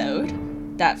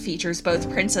episode that features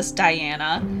both Princess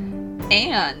Diana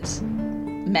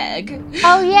and Meg.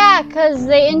 Oh, yeah, because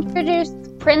they introduced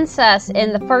Princess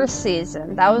in the first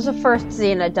season. That was the first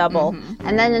Xena double. Mm-hmm.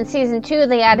 And then in season 2,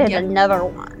 they added another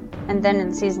one. And then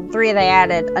in season 3, they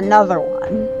added another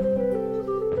one.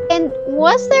 And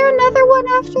was there another one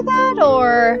after that,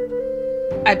 or?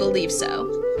 I believe so.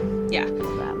 Yeah.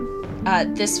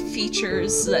 This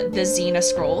features the Xena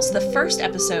Scrolls, the first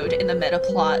episode in the meta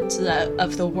plot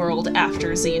of the world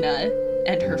after Xena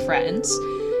and her friends.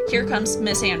 Here comes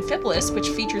Miss Amphipolis, which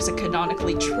features a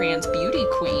canonically trans beauty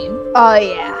queen. Oh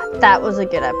yeah, that was a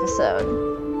good episode.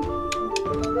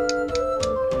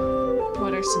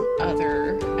 What are some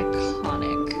other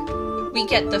iconic? We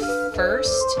get the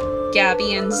first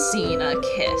Gabby and Xena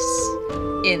kiss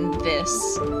in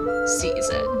this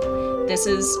season. This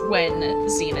is when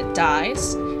Xena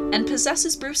dies and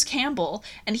possesses Bruce Campbell,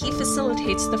 and he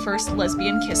facilitates the first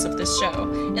lesbian kiss of this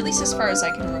show. At least as far as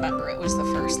I can remember, it was the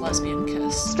first lesbian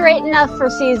kiss. Straight enough for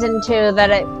season 2 that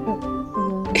it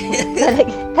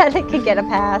that it could get a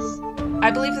pass. I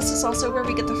believe this is also where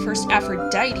we get the first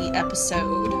Aphrodite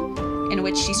episode, in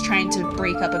which she's trying to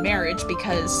break up a marriage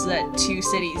because the two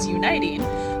cities uniting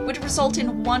would result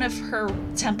in one of her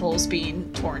temples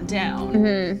being torn down.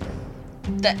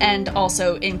 Mm-hmm. The end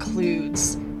also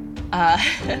includes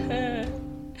the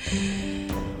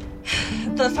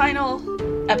final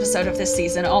episode of this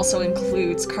season also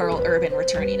includes Carl Urban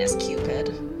returning as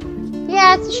Cupid.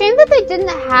 Yeah, it's a shame that they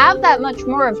didn't have that much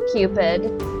more of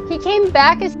Cupid. He came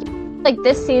back as like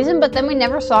this season, but then we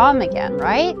never saw him again,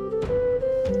 right?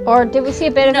 Or did we see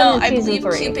a bit of him in season 3? No, I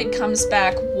believe Cupid comes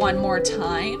back one more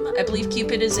time. I believe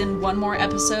Cupid is in one more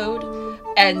episode,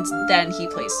 and then he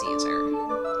plays Caesar.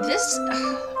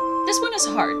 This one is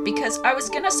hard, because I was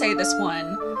gonna say this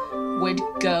one would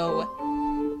go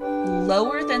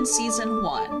lower than season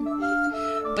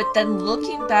 1, but then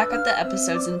looking back at the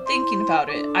episodes and thinking about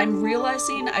it, I'm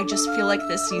realizing I just feel like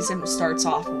this season starts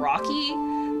off rocky,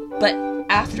 but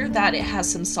after that it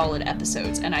has some solid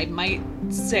episodes, and I might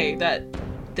say that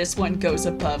this one goes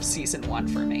above season 1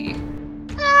 for me.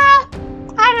 I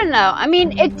don't know. I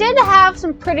mean, it did have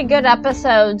some pretty good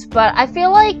episodes, but I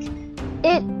feel like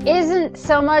it isn't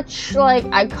so much, like,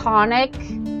 iconic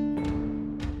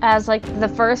as like the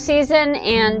first season,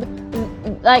 and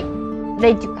like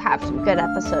they do have some good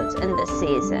episodes in this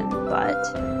season, but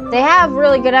they have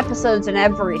really good episodes in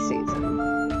every season.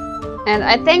 And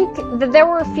I think that there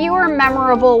were fewer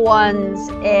memorable ones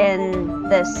in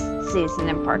this season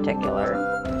in particular.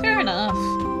 Fair enough.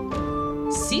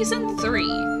 Season 3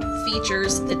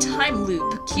 features the Time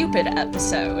Loop Cupid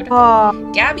episode.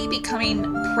 Gabby becoming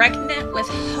pregnant with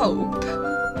Hope.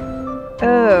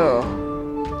 Oh.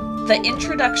 The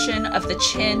introduction of the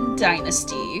Qin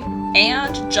dynasty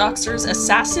and Joxer's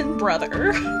assassin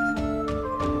brother.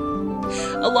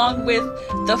 Along with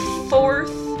the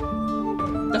fourth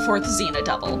Xena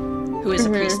double, who is a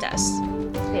priestess.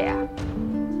 Yeah.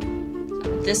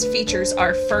 This features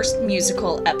our first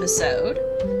musical episode.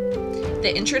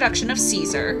 The introduction of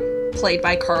Caesar, played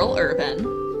by Carl Urban.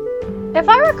 If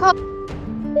I recall,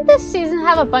 did this season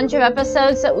have a bunch of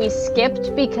episodes that we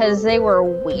skipped because they were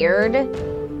weird?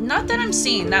 Not that I'm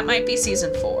seeing. That might be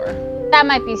season 4. That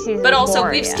might be season 4, But also,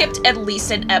 we've skipped at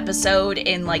least an episode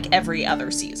in, like, every other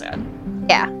season.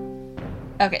 Yeah.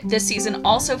 Okay, this season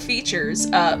also features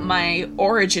my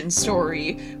origin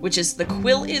story, which is The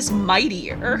Quill is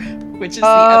Mightier, which is the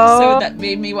episode that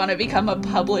made me want to become a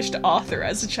published author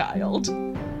as a child.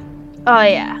 Oh,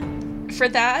 yeah. For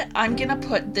that, I'm gonna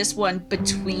put this one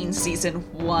between season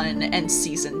 1 and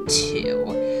season 2.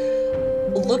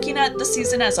 Looking at the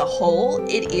season as a whole,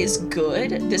 it is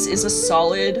good. This is a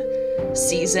solid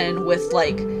season with,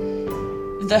 like,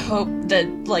 the Hope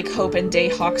and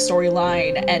Dayhawk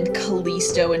storyline and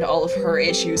Callisto and all of her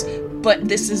issues, but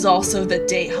this is also the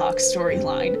Dayhawk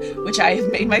storyline, which I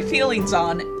have made my feelings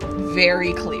on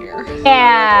very clear.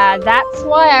 Yeah, that's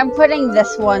why I'm putting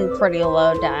this one pretty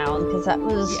low down, because that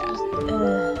was... Yeah.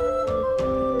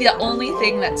 The only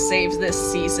thing that saves this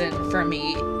season for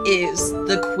me is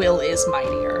The Quill is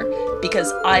Mightier,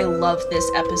 because I love this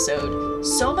episode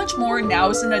so much more now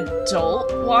as an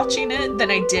adult watching it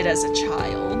than I did as a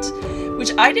child,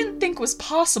 which I didn't think was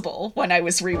possible when I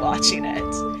was rewatching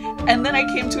it. And then I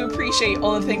came to appreciate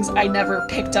all the things I never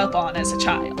picked up on as a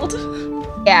child.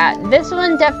 Yeah, this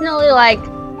one definitely, like,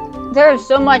 there's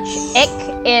so much ick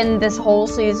in this whole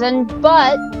season,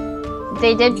 but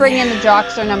they did bring in the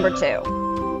Joxer number 2,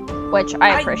 which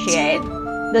I appreciate.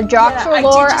 The Joxer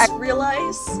lore... I did just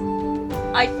realize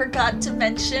I forgot to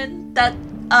mention that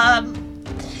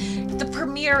the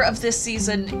premiere of this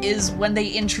season is when they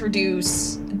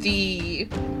introduce the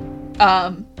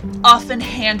often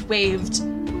hand-waved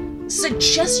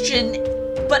suggestion,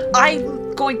 but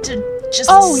I'm going to just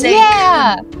say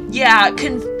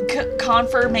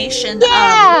confirmation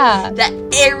that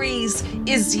Ares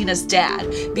is Xena's dad,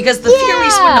 because the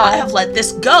Furies would not have let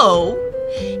this go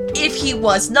if he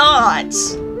was not.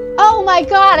 Oh my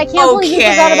god, I can't believe you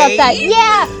forgot about that.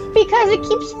 Yeah, because it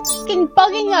keeps fucking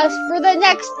bugging us for the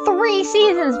next 3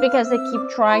 seasons because they keep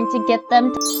trying to get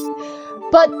them to...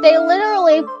 But they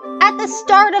literally, at the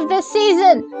start of this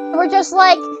season, were just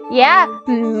like, yeah,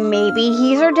 maybe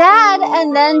he's her dad,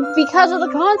 and then because of the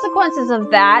consequences of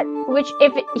that, which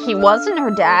if he wasn't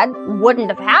her dad, wouldn't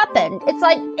have happened, it's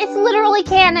like, it's literally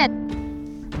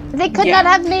canon. They could not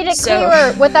have made it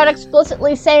clearer without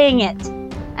explicitly saying it.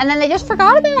 And then they just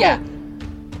forgot about it.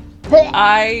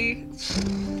 I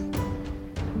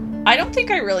don't think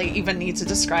I really even need to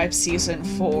describe season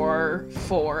 4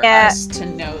 for us to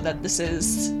know that this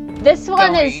is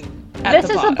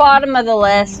the bottom of the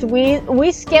list.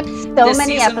 We skipped so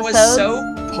many episodes. This season was so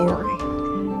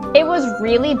boring. It was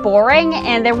really boring,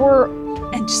 and there were...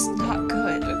 And just not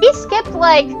good. We skipped,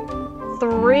 like,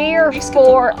 3 or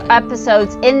 4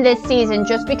 episodes in this season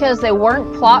just because they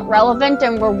weren't plot relevant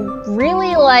and were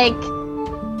really, like...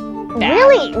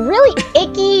 Really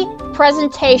icky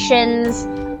presentations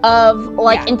of,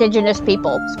 like, indigenous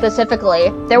people,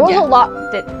 specifically. There was a lot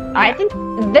that... I think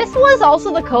this was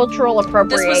also the cultural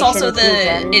appropriation This was also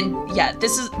season.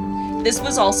 This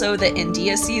was also the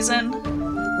India season,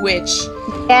 which is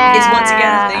once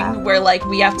again a thing where, like,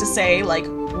 we have to say, like,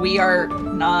 we are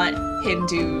not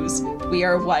Hindus, we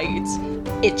are white.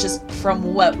 It just,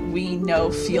 from what we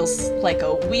know, feels like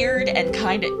a weird and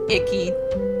kind of icky,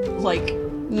 like,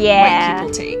 white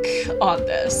people take on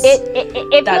this.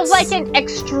 It feels like an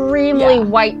extremely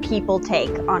white people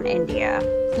take on India.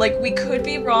 Like, we could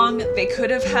be wrong. They could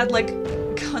have had, like,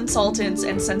 consultants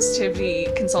and sensitivity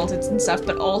consultants and stuff,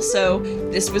 but also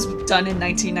this was done in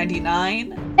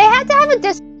 1999. They had to have a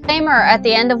disclaimer at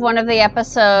the end of one of the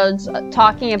episodes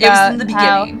talking about it was in the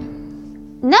beginning.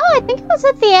 No, I think it was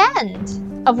at the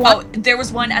end of one. Oh, there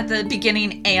was one at the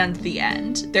beginning and the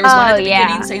end. There was one at the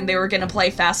beginning saying they were going to play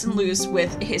fast and loose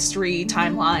with history,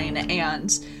 timeline,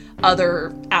 and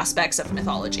other aspects of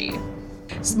mythology.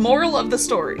 Moral of the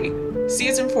story,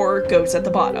 season 4 goes at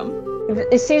the bottom.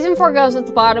 Season 4 goes at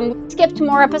the bottom. We skipped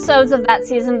more episodes of that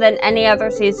season than any other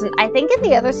season. I think in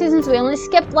the other seasons we only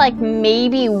skipped like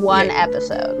maybe one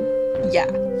episode.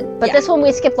 Yeah. But this one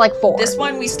we skipped like 4. This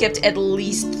one we skipped at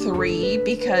least 3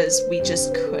 because we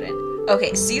just couldn't.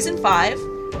 Okay, season 5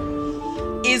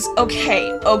 is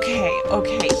okay.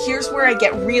 Here's where I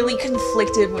get really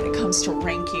conflicted when it comes to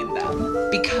ranking them.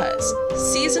 Because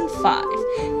season 5,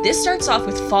 this starts off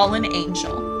with Fallen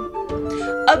Angel.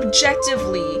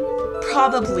 Objectively,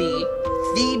 probably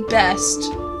the best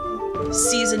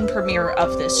season premiere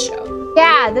of this show.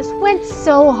 Yeah, this went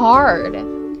so hard.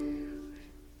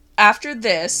 After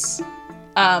this,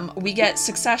 we get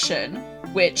Succession,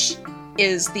 which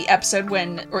is the episode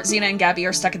when Xena and Gabby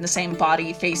are stuck in the same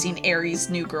body facing Aries'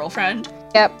 new girlfriend.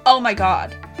 Yep. Oh my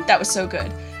god, that was so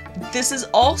good. This is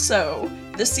also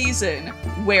the season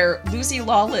where Lucy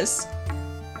Lawless,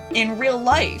 in real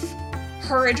life,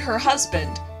 her and her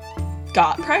husband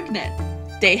got pregnant.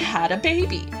 They had a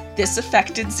baby. This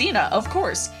affected Xena, of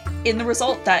course, in the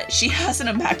result that she has an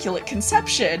immaculate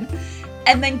conception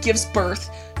and then gives birth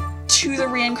to the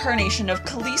reincarnation of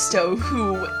Callisto,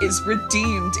 who is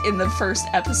redeemed in the first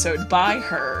episode by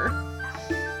her.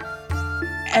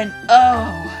 And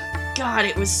oh god,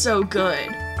 it was so good.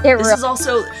 This is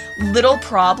also Little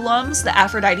Problems, the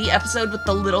Aphrodite episode with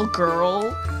the little girl.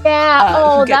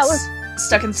 Yeah, who that gets was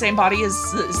stuck in the same body as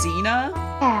Xena.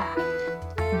 Yeah.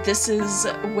 This is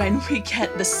when we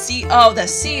get the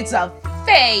Seeds of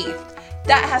Faith.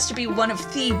 That has to be one of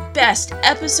the best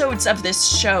episodes of this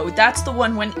show. That's the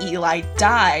one when Eli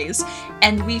dies,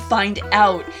 and we find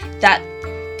out that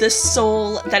the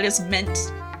soul that is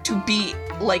meant to be,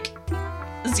 like,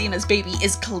 Xena's baby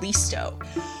is Callisto.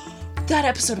 That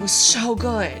episode was so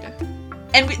good.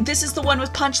 And this is the one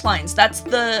with punchlines. That's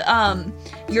the,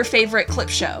 your favorite clip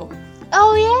show.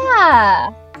 Oh,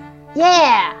 yeah!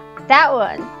 Yeah, that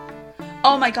one.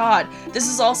 Oh my god, this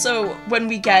is also when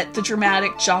we get the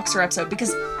dramatic Joxer episode,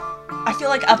 because I feel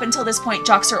like up until this point,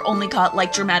 Joxer only got,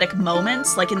 like, dramatic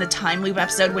moments, like in the time loop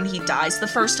episode when he dies the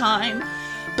first time.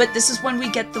 But this is when we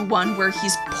get the one where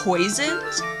he's poisoned,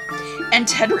 and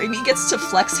Ted Raimi gets to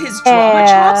flex his drama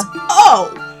chops.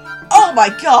 Oh my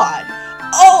god!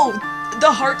 Oh,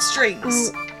 the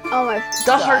heartstrings. Oh my god.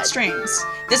 The heartstrings.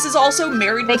 This is also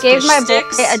Married with They gave Fish my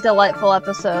Sticks. boy a delightful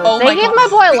episode. Oh they gave my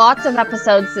boy lots of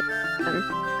episodes.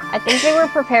 I think they were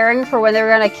preparing for when they were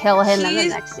gonna kill him in the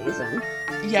next season.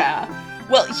 Yeah.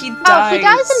 Well, he dies. Oh, he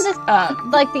dies in this,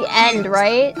 like, the end,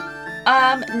 right?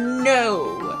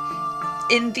 No.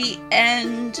 In the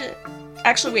end...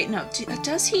 Actually, wait, no.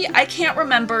 Does he? I can't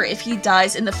remember if he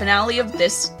dies in the finale of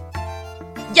this...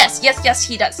 Yes, he does. Yes,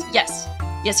 he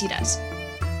does.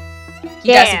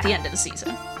 He dies at the end of the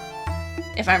season.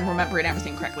 If I'm remembering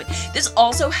everything correctly. This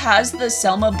also has the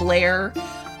Selma Blair,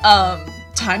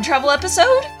 time travel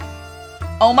episode?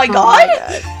 Oh my god!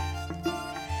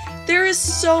 There is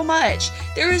so much.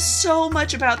 There is so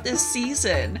much about this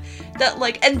season that,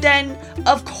 like, and then,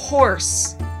 of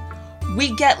course,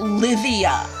 we get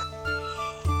Livia.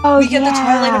 Oh, we get the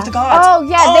Twilight of the Gods. Oh,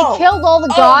 yeah, they killed all the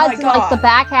gods in, like, the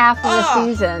back half of the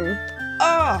season.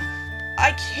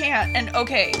 I can't. And,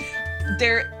 okay,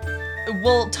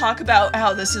 we'll talk about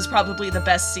how this is probably the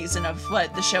best season of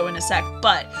the show in a sec,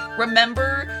 but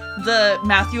remember the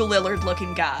Matthew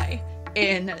Lillard-looking guy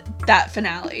in that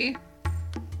finale?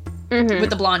 With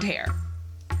the blonde hair.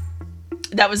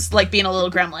 That was like being a little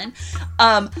gremlin.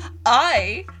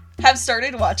 I have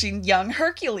started watching Young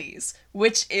Hercules,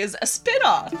 which is a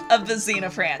spin-off of the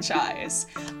Xena franchise.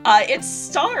 It's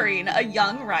starring a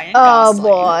young Ryan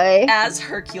Gosling as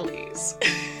Hercules.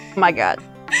 Oh my god.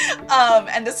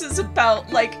 And this is about,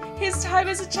 like, his time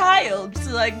as a child,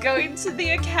 like, going to the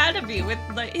academy with,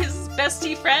 like, his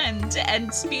bestie friend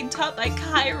and being taught by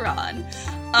Chiron.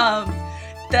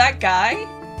 That guy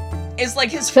is,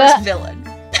 like, his first villain.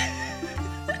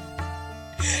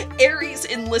 Ares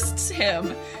enlists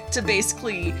him to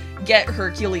basically get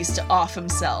Hercules to off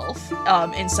himself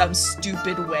in some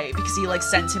stupid way, because he, like,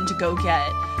 sent him to go get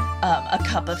a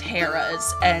cup of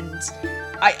Hera's, and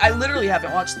I literally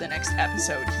haven't watched the next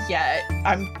episode yet.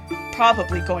 I'm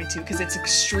probably going to, because it's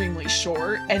extremely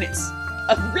short, and it's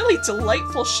a really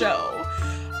delightful show.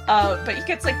 But he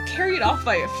gets, like, carried off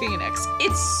by a phoenix.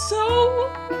 It's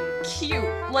so cute.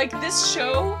 Like, this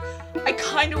show,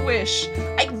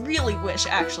 I really wish,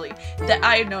 actually, that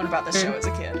I had known about this show as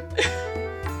a kid.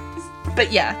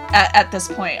 But yeah, at this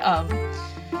point,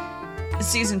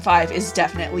 season 5 is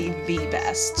definitely the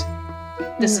best.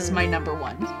 This is my number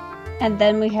 1. And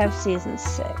then we have season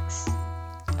 6.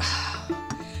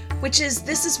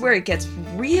 This is where it gets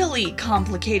really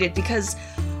complicated, because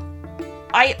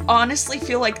I honestly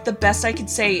feel like the best I could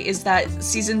say is that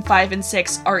season 5 and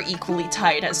 6 are equally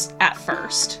tied as at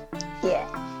first. Yeah.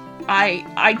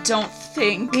 I don't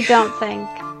think... You don't think?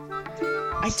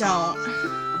 I don't.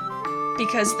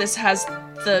 Because this has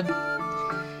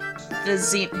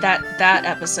that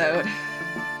episode.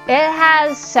 It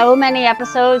has so many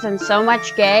episodes and so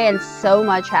much gay and so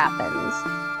much happens.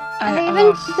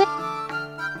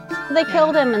 They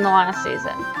killed him in the last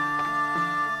season.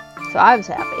 So I was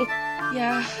happy.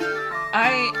 Yeah.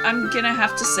 I'm gonna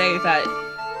have to say that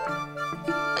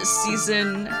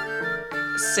season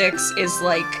 6 is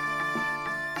like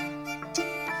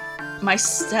my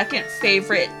second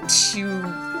favorite to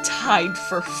tied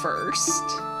for first.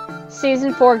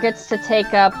 Season 4 gets to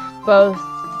take up both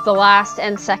the last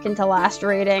and second to last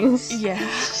ratings. Yeah.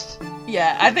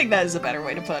 Yeah, I think that is a better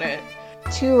way to put it.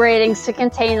 2 ratings to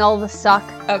contain all the suck.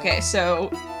 Okay,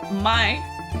 so my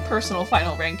personal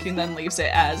final ranking then leaves it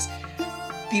as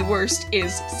the worst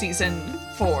is season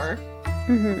 4.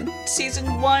 Mm-hmm.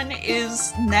 Season 1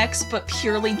 is next, but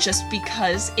purely just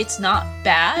because it's not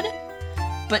bad,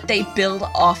 but they build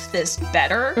off this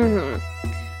better. Mm-hmm.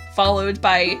 Followed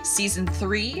by season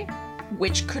 3,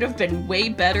 which could have been way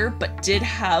better, but did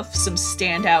have some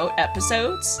standout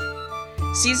episodes.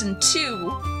 Season 2,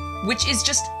 which is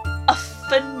just a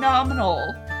phenomenal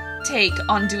take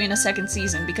on doing a second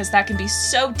season, because that can be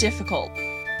so difficult.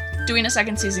 Doing a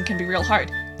second season can be real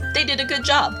hard. They did a good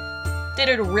job. They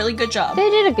did a really good job. They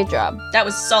did a good job. That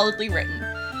was solidly written.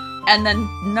 And then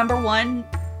number 1,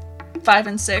 5,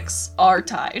 and 6 are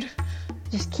tied.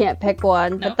 Just can't pick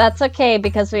one. No. But that's okay,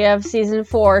 because we have season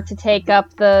 4 to take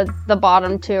up the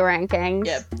bottom 2 rankings.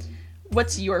 Yep.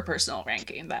 What's your personal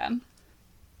ranking then?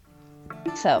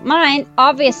 So mine,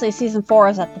 obviously season 4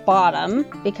 is at the bottom,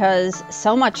 because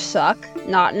so much suck,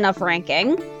 not enough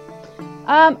ranking.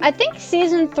 I think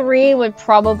season 3 would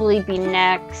probably be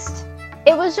next.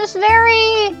 It was just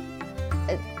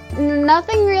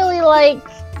nothing really, like,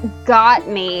 got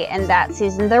me in that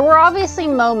season. There were obviously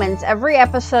moments. Every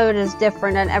episode is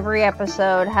different, and every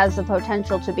episode has the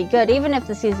potential to be good, even if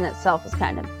the season itself is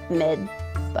kind of mid.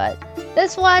 But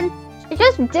this one, it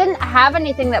just didn't have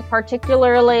anything that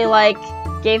particularly, like,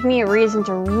 gave me a reason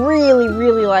to really,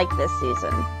 really like this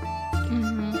season.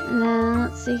 Mm-hmm. And then,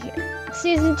 let's see here.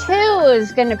 Season 2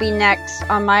 is going to be next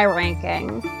on my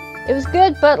ranking. It was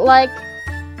good, but, like,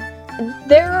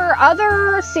 there are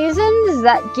other seasons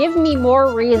that give me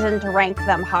more reason to rank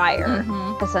them higher,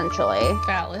 essentially.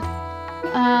 Valid.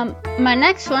 My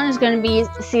next one is going to be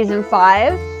season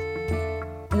 5.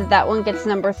 That one gets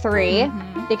number 3,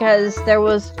 because there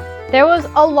was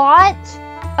a lot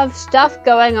of stuff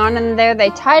going on in there. They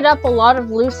tied up a lot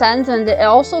of loose ends, and it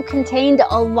also contained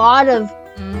a lot of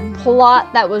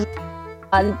plot that was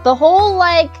fun. The whole,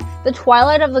 like, the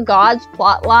Twilight of the Gods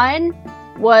plot line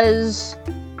was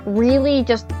really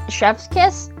just chef's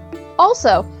kiss.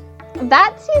 Also,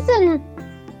 that season,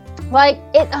 like,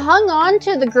 it hung on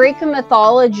to the Greek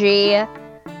mythology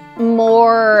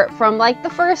more from, like,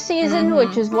 the first season,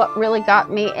 which is what really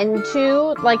got me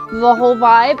into, like, the whole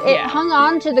vibe. It hung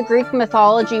on to the Greek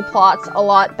mythology plots a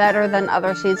lot better than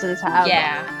other seasons have.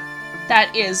 Yeah.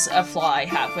 That is a flaw I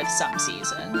have with some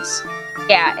seasons.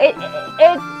 Yeah,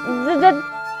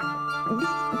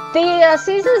 the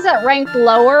seasons that ranked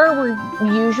lower were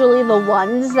usually the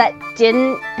ones that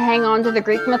didn't hang on to the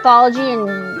Greek mythology,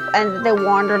 and they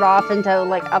wandered off into,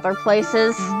 like, other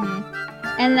places.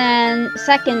 And then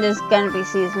second is gonna be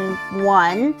season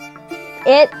 1.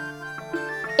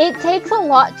 It takes a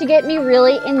lot to get me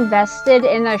really invested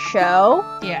in a show.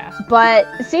 Yeah. But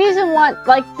season 1,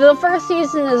 like, the first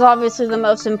season is obviously the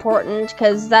most important,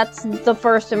 because that's the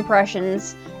first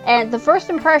impressions. And the first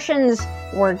impressions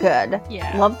were good.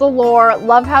 Yeah. Love the lore,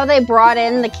 love how they brought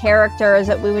in the characters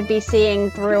that we would be seeing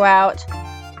throughout.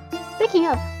 Speaking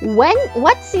of,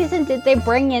 what season did they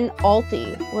bring in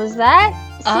Alti? Was that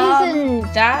season...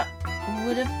 That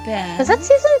would have been... Was that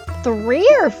season 3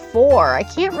 or 4? I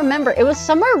can't remember. It was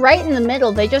somewhere right in the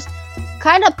middle. They just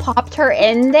kind of popped her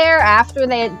in there after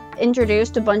they had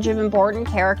introduced a bunch of important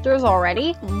characters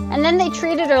already. And then they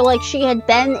treated her like she had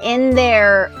been in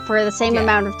there for the same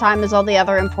amount of time as all the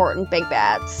other important big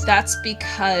bads. That's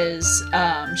because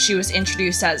she was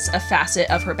introduced as a facet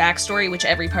of her backstory, which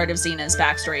every part of Xena's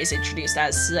backstory is introduced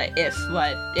as if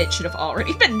what it should have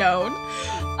already been known.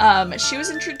 She was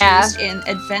introduced in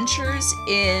Adventures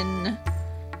in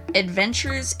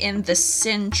the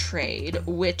Sin Trade,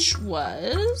 which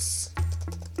was...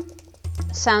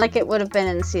 Sounds like it would have been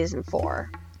in season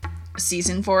 4.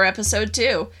 Season 4, episode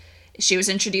 2. She was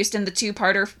introduced in the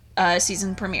 2-parter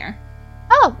season premiere.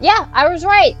 Oh, yeah, I was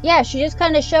right. Yeah, she just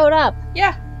kind of showed up.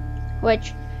 Yeah.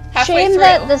 Which, Halfway shame through.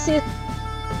 that the season...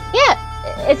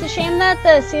 Yeah, it's a shame that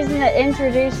the season that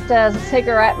introduced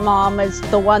Cigarette Mom is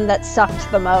the one that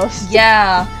sucked the most.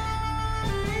 Yeah.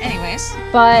 Anyways.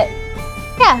 But,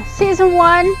 yeah, season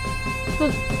 1,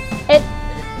 it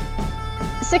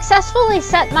successfully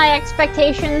set my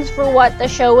expectations for what the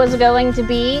show was going to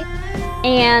be,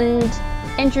 and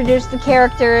introduced the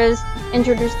characters,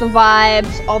 introduced the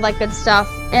vibes, all that good stuff,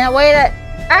 in a way that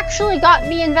actually got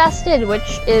me invested,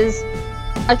 which is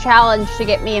a challenge to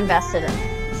get me invested in.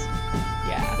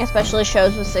 Yeah. Especially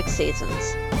shows with 6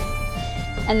 seasons.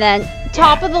 And then,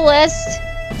 top of the list,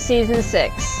 season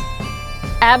 6.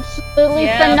 Absolutely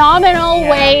phenomenal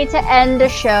way to end a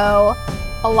show.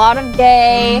 A lot of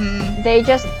gay. Mm-hmm.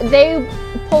 They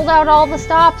pulled out all the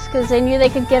stops because they knew they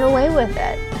could get away with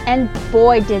it. And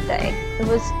boy, did they. It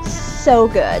was so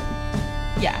good.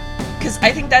 Yeah. Because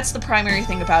I think that's the primary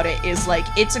thing about it, is, like,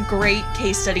 it's a great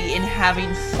case study in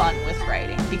having fun with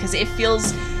writing. Because it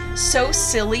feels so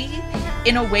silly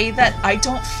in a way that I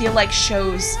don't feel like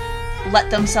shows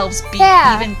let themselves be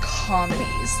even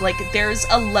comedies. Like, there's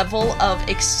a level of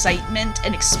excitement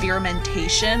and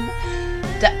experimentation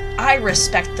that I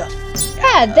respect the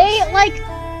out of. They, like,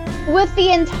 with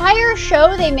the entire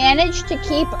show, they managed to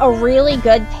keep a really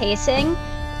good pacing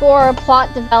for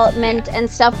plot development and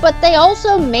stuff, but they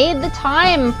also made the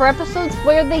time for episodes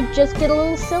where they just get a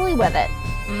little silly with it.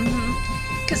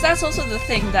 Mm-hmm. Because that's also the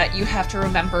thing that you have to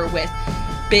remember with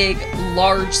big,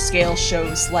 large-scale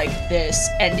shows like this,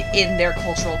 and in their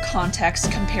cultural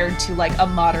context, compared to, like, a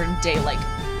modern-day, like,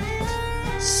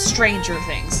 Stranger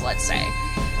Things, let's say.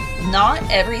 Not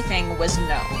everything was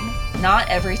known. Not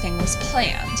everything was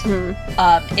planned.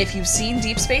 Mm-hmm. If you've seen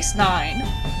Deep Space Nine,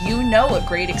 you know a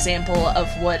great example of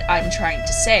what I'm trying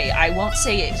to say. I won't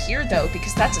say it here, though,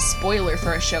 because that's a spoiler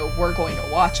for a show we're going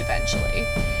to watch eventually.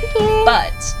 Okay.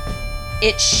 But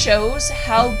it shows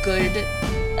how good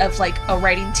of, like, a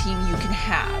writing team you can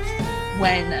have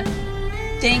when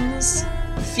things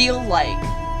feel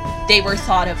like they were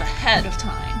thought of ahead of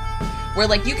time. Where,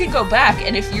 like, you can go back,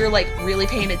 and if you're, like, really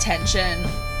paying attention,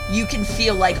 you can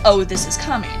feel like, oh, this is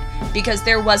coming. Because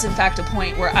there was, in fact, a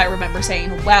point where I remember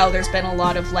saying, wow, there's been a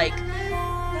lot of, like,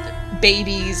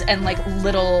 babies and, like,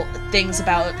 little things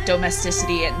about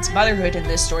domesticity and motherhood in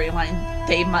this storyline.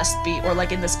 They must be, or,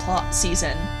 like, in this plot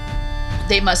season,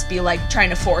 they must be, like,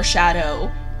 trying to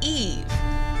foreshadow Eve.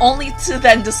 Only to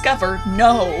then discover,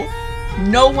 no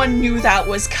one knew that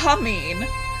was coming.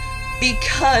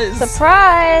 Because...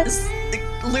 Surprise!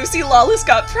 Lucy Lawless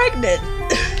got pregnant.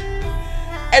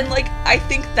 And, like, I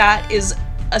think that is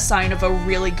a sign of a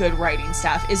really good writing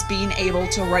staff, is being able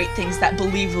to write things that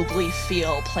believably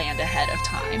feel planned ahead of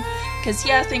time. Because,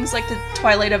 yeah, things like the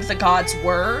Twilight of the Gods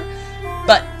were,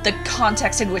 but the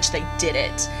context in which they did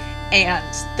it, and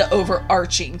the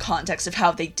overarching context of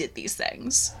how they did these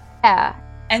things. Yeah.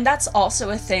 And that's also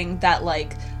a thing that,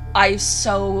 like, I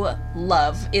so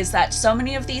love, is that so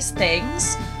many of these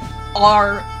things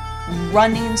are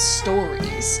running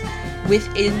stories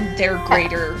within their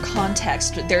greater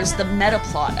context. There's the meta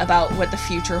plot about what the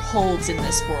future holds in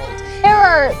this world. There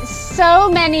are so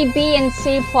many B and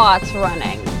C plots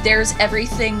running. There's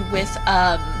everything with,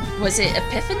 was it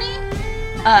Epiphany?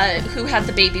 Who had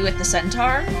the baby with the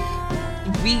centaur?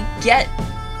 We get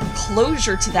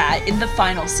closure to that in the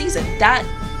final season. That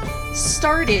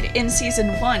started in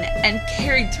season 1 and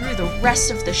carried through the rest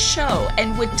of the show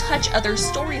and would touch other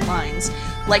storylines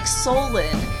like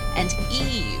Solon and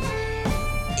Eve.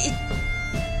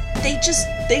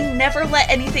 They never let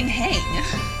anything hang.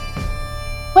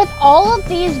 With all of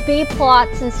these B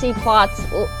plots and C plots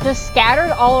just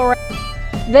scattered all around,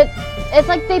 that it's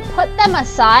like they put them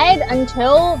aside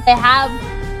until they have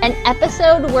an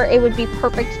episode where it would be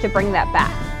perfect to bring that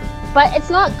back. But it's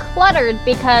not cluttered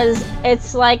because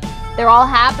it's like they're all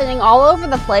happening all over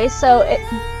the place, so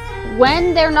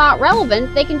when they're not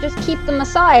relevant, they can just keep them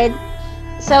aside.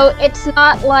 So it's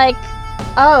not like,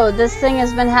 oh, this thing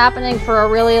has been happening for a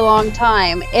really long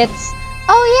time. It's,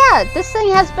 oh yeah, this thing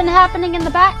has been happening in the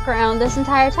background this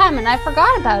entire time, and I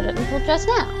forgot about it until just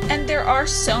now. And there are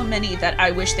so many that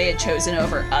I wish they had chosen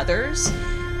over others,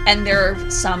 and there are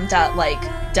some that, like,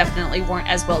 definitely weren't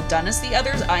as well done as the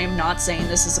others. I am not saying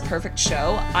this is a perfect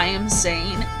show. I am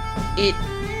saying it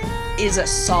is a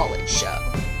solid show.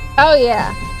 Oh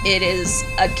yeah. It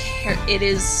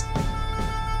is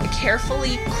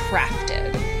carefully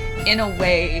crafted in a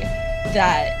way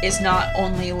that is not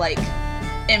only, like,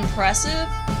 impressive,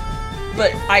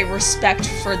 but I respect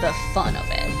for the fun of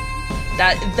it.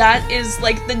 That is,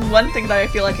 like, the one thing that I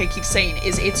feel like I keep saying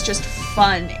is it's just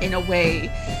fun in a way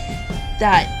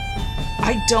that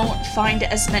I don't find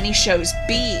as many shows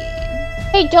being.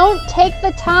 They don't take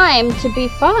the time to be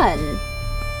fun.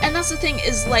 And that's the thing,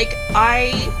 is like,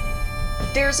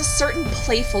 there's a certain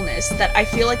playfulness that I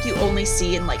feel like you only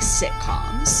see in like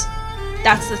sitcoms.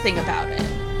 That's the thing about it.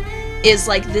 Is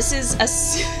like, this is a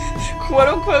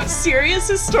quote-unquote serious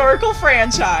historical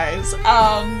franchise.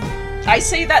 I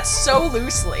say that so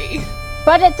loosely.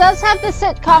 But it does have the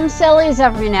sitcom sillies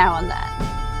every now and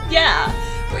then. Yeah,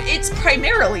 it's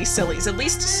primarily sillies, at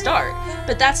least to start.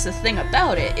 But that's the thing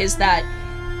about it, is that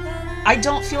I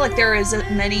don't feel like there is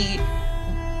many,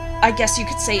 I guess you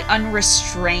could say,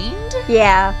 unrestrained?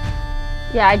 Yeah.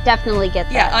 Yeah, I definitely get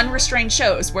that. Yeah, unrestrained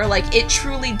shows where, like, it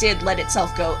truly did let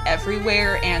itself go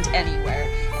everywhere and anywhere.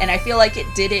 And I feel like it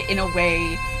did it in a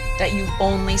way that you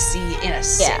only see in a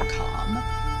sitcom.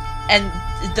 And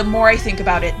the more I think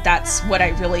about it, that's what I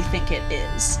really think it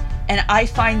is. And I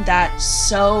find that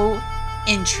so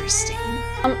interesting.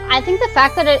 I think the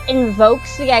fact that it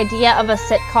invokes the idea of a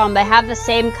sitcom, they have the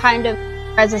same kind of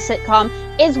as a sitcom,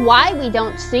 is why we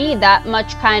don't see that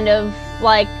much kind of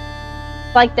like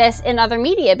this in other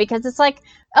media, because it's like,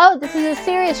 oh, this is a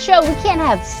serious show, we can't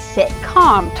have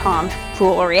sitcom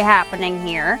tomfoolery happening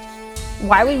here.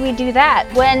 Why would we do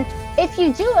that? When, if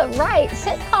you do it right,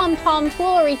 sitcom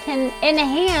tomfoolery can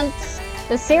enhance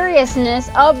the seriousness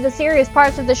of the serious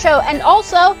parts of the show, and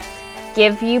also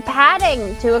give you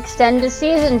padding to extend a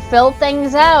season, fill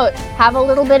things out, have a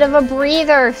little bit of a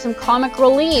breather, some comic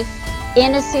relief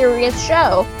in a serious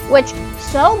show, which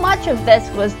so much of this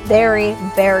was very,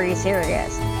 very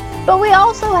serious. But we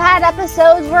also had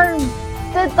episodes where,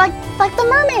 like the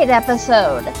mermaid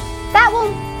episode, that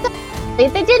one, they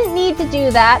didn't need to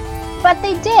do that, but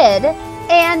they did,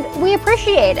 and we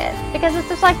appreciate it, because it's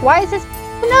just like, why is this?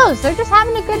 Who knows? They're just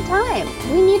having a good time.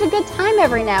 We need a good time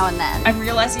every now and then. I'm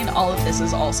realizing all of this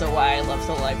is also why I love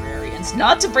the Librarians.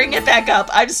 Not to bring it back up,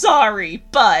 I'm sorry,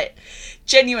 but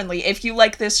genuinely, if you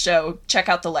like this show, check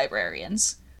out the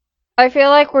Librarians. I feel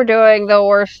like we're doing the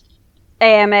worst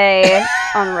AMA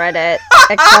on Reddit,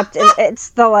 except it's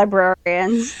the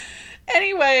Librarians.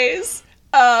 Anyways,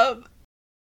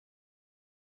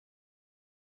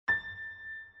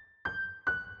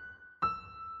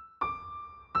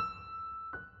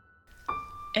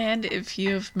 and if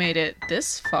you've made it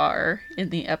this far in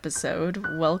the episode,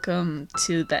 welcome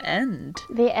to the end.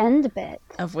 The end bit.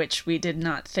 Of which we did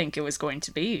not think it was going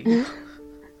to be.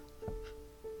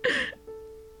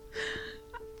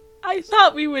 I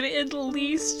thought we would at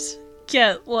least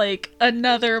get, like,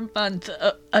 another month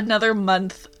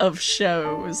of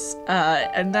shows.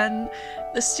 And then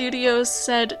the studios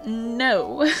said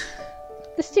no.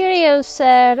 The studios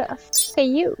said, "F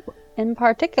you." In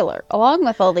particular, along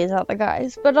with all these other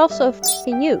guys, but also f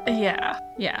you.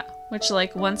 Yeah. Which,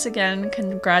 like, once again,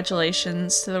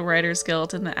 congratulations to the Writers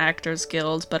Guild and the Actors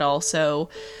Guild, but also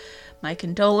my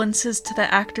condolences to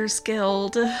the Actors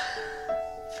Guild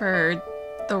for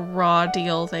the raw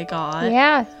deal they got.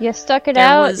 Yeah, you stuck it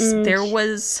out. There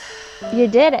was... You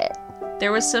did it.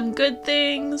 There was some good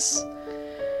things,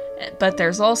 but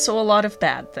there's also a lot of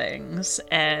bad things,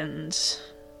 and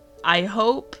I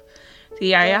hope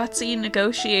the IATSE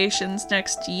negotiations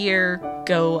next year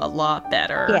go a lot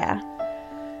better. Yeah.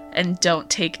 And don't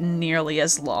take nearly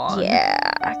as long. Yeah,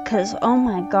 because, oh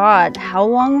my god, how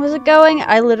long was it going?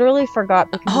 I literally forgot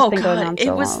because it's been going on so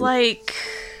long. It was like...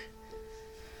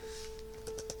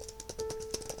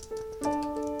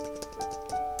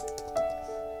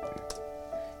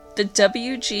 The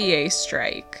WGA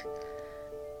strike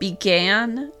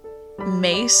began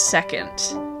May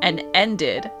 2nd and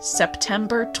ended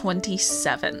September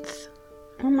 27th.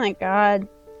 Oh my god.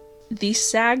 The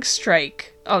SAG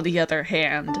strike, on the other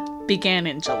hand, began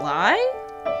in July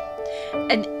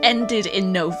and ended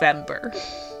in November.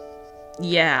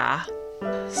 Yeah.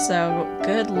 So,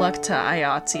 good luck to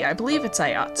IATSE. I believe it's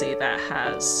IATSE that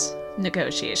has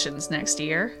negotiations next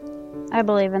year. I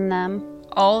believe in them.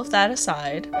 All of that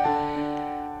aside,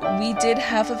 we did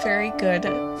have a very good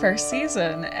first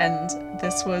season, and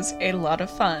this was a lot of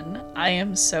fun. I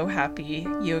am so happy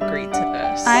you agreed to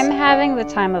this. I'm having the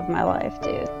time of my life,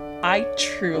 dude. I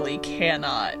truly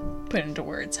cannot put into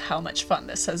words how much fun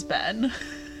this has been.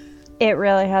 It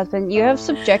really has been. You have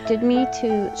subjected me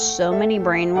to so many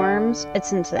brainworms.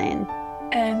 It's insane.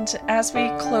 And as we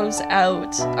close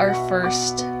out our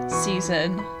first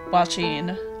season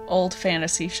watching old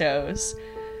fantasy shows,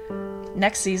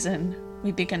 next season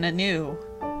we begin anew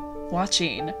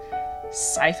watching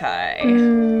sci-fi.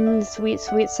 Sweet,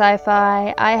 sweet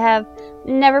sci-fi. I have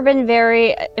never been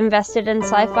very invested in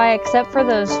sci-fi except for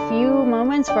those few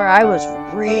moments where I was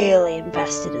really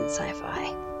invested in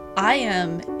sci-fi. I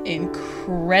am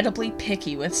incredibly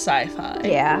picky with sci-fi.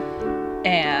 Yeah.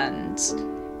 And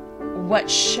what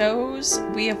shows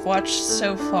we have watched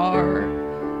so far,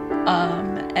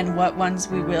 and what ones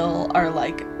we will, are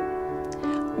like,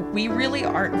 we really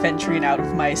aren't venturing out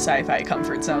of my sci-fi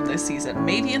comfort zone this season.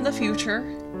 Maybe in the future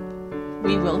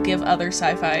we will give other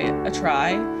sci-fi a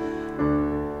try,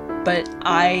 but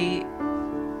I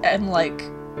am like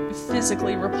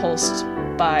physically repulsed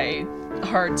by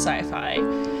hard sci-fi.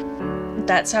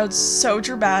 That sounds so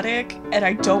dramatic, and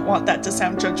I don't want that to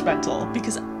sound judgmental,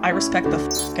 because I respect the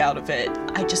fuck out of it.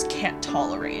 I just can't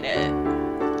tolerate it.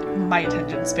 My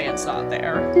attention span's not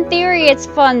there. In theory, it's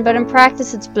fun, but in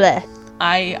practice, it's bleh.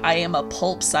 I am a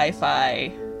pulp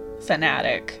sci-fi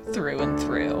fanatic through and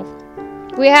through.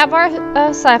 We have our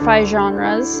sci-fi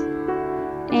genres,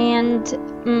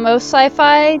 and most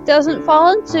sci-fi doesn't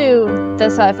fall into the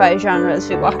sci-fi genres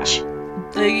we watch.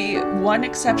 The one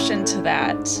exception to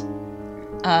that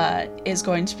is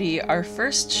going to be our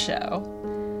first show,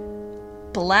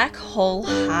 Black Hole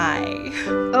High.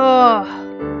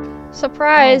 Oh,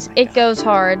 surprise, it goes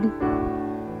hard.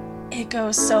 It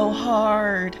goes so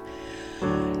hard.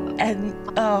 And,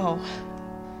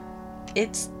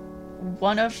 it's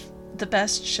one of the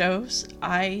best shows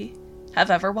I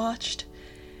have ever watched.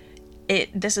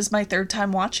 This is my third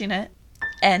time watching it,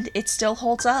 and it still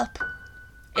holds up.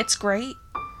 It's great.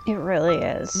 It really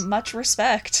is. Much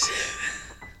respect.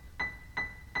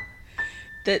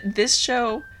 This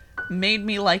show made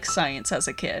me like science as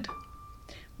a kid,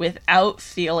 without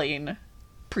feeling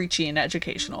preachy and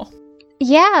educational.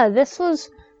 Yeah, this is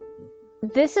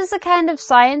the kind of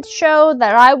science show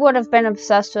that I would have been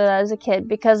obsessed with as a kid,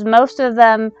 because most of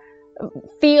them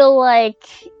feel like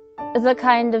the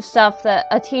kind of stuff that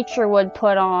a teacher would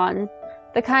put on.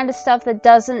 The kind of stuff that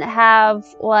doesn't have,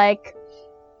 like,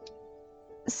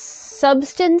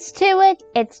 substance to it.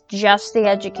 It's just the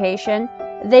education.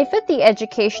 They fit the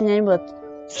education in with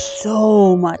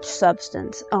so much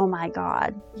substance. Oh my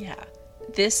god. Yeah.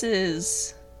 This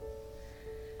is...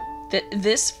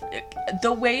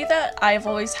 The way that I've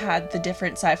always had the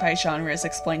different sci-fi genres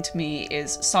explained to me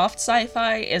is soft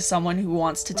sci-fi is someone who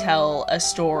wants to tell a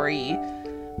story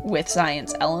with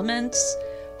science elements.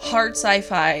 Hard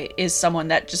sci-fi is someone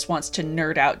that just wants to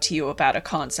nerd out to you about a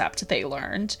concept they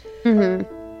learned. Mm-hmm.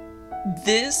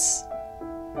 This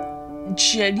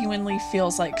genuinely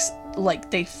feels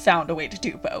like they found a way to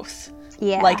do both.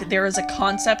 Yeah. Like, there is a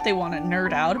concept they want to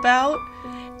nerd out about,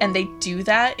 and they do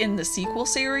that in the sequel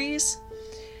series,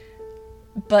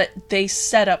 but they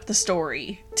set up the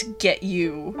story to get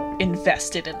you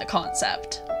invested in the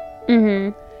concept.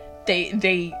 Mm-hmm.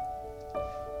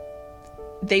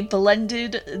 They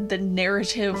blended the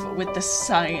narrative with the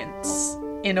science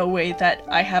in a way that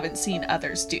I haven't seen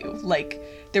others do. Like,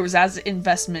 there was as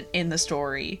investment in the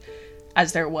story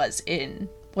as there was in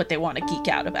what they want to geek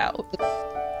out about.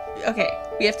 Okay,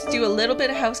 we have to do a little bit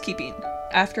of housekeeping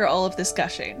after all of this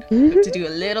gushing. Mm-hmm. We have to do a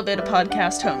little bit of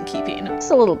podcast homekeeping.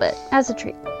 Just a little bit, as a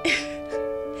treat.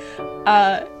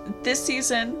 This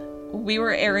season, we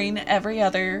were airing every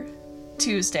other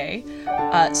Tuesday.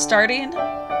 Starting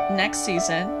next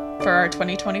season, for our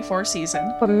 2024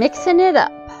 season, We're mixing it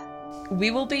up.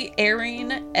 we will be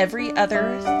airing every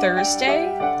other Thursday,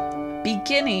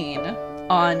 beginning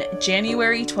on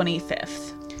January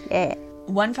 25th. Yeah.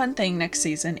 One fun thing next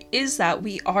season is that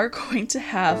we are going to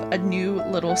have a new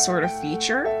little sort of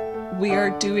feature. We are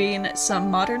doing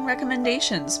some modern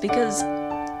recommendations, because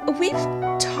we've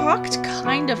talked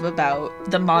kind of about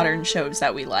the modern shows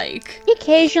that we like. We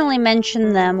occasionally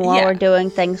mention them while Yeah. we're doing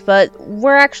things, but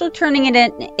we're actually turning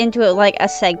it into like a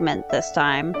segment this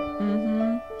time.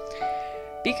 Mm-hmm.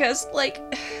 Because, like,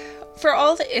 for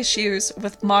all the issues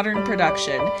with modern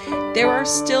production, there are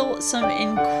still some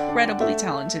incredibly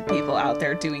talented people out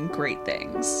there doing great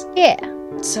things. Yeah.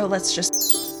 So let's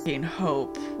just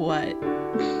hope what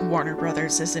Warner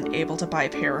Brothers isn't able to buy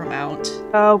Paramount.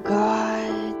 Oh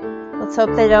god. Let's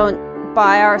hope they don't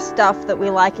buy our stuff that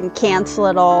we like and cancel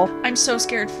it all. I'm so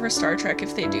scared for Star Trek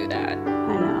if they do that.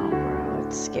 I know, bro.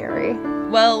 It's scary.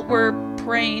 Well, we're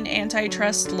praying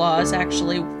antitrust laws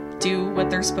actually do what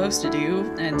they're supposed to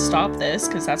do and stop this,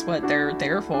 because that's what they're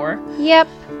there for. Yep.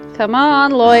 Come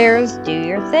on, lawyers, do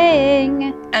your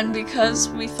thing. And because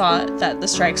we thought that the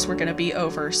strikes were going to be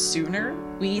over sooner,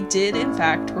 we did in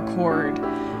fact record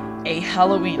a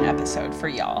Halloween episode for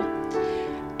y'all.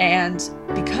 And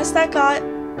because that got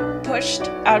pushed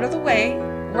out of the way,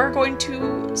 we're going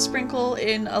to sprinkle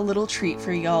in a little treat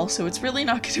for y'all, so it's really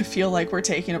not going to feel like we're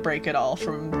taking a break at all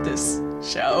from this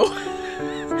show.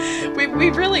 we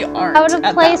really aren't. Out of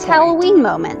place Halloween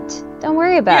moment. Don't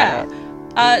worry about it.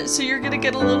 So you're gonna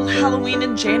get a little Halloween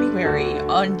in January,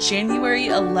 on January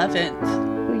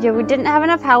 11th. Yeah, we didn't have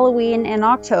enough Halloween in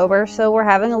October, so we're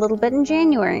having a little bit in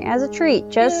January as a treat,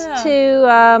 just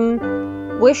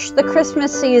to wish the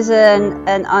Christmas season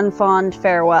an unfond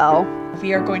farewell.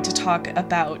 We are going to talk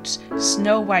about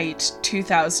Snow White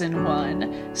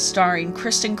 2001, starring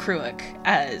Kristen Cruick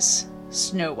as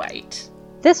Snow White.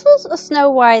 This was a Snow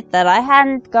White that I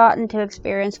hadn't gotten to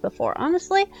experience before.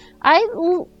 Honestly, I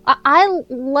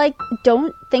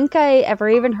don't think I ever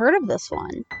even heard of this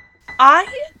one. I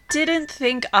didn't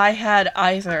think I had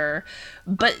either,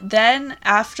 but then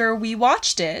after we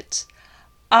watched it,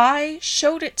 I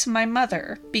showed it to my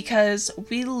mother because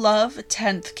we love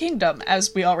 10th Kingdom,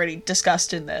 as we already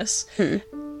discussed in this.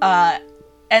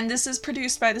 And this is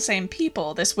produced by the same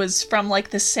people. This was from like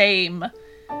the same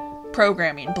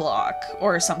programming block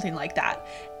or something like that.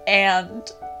 And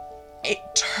it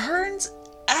turns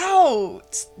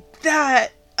out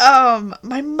that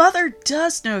my mother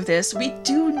does know this. We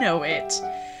do know it.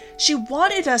 She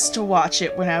wanted us to watch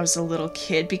it when I was a little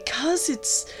kid because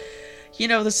it's, you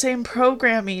know, the same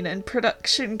programming and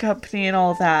production company and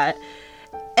all that.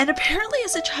 And apparently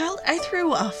as a child, I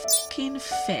threw a fucking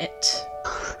fit.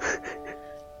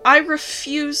 I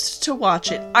refused to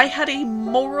watch it. I had a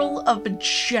moral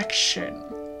objection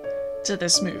to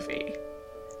this movie.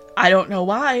 I don't know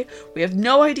why. We have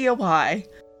no idea why.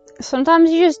 Sometimes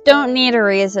you just don't need a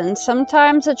reason.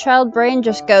 Sometimes a child brain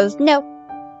just goes, no,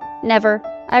 never.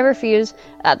 I refuse.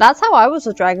 That's how I was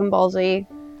with Dragon Ball Z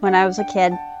when I was a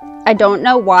kid. I don't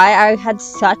know why I had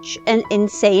such an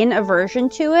insane aversion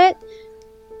to it.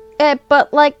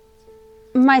 But, like,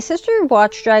 my sister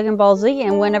watched Dragon Ball Z,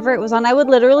 and whenever it was on, I would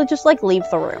literally just, like, leave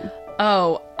the room.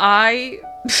 Oh, I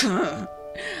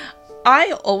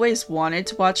always wanted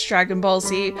to watch Dragon Ball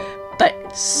Z,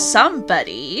 but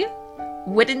somebody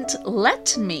wouldn't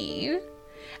let me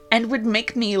and would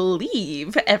make me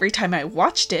leave every time I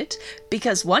watched it,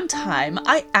 because one time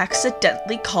I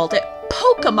accidentally called it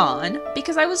Pokemon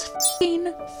because I was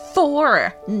f***ing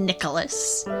 4,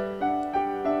 Nicholas.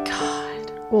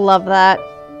 God. Love that.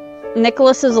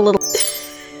 Nicholas is a little...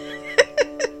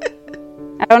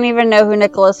 I don't even know who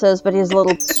Nicholas is, but he's a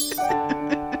little...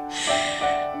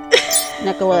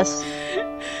 Nicholas.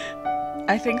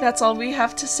 I think that's all we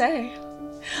have to say.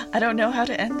 I don't know how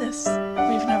to end this.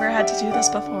 We've never had to do this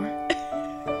before.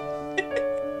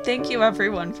 Thank you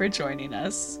everyone for joining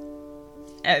us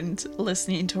and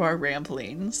listening to our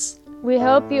ramblings. We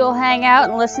hope you'll hang out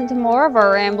and listen to more of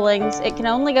our ramblings. It can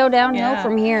only go downhill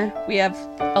from here. We have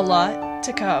a lot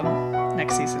to come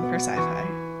next season for sci-fi.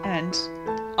 And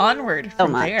onward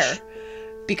from there.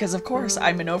 Because of course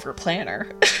I'm an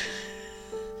over-planner.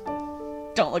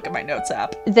 Don't look at my notes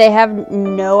app. They have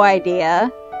no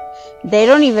idea. They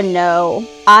don't even know.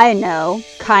 I know,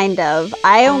 kind of.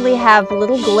 I only have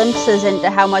little glimpses into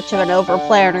how much of an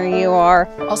over-planner you are.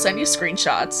 I'll send you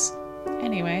screenshots.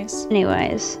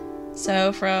 Anyways.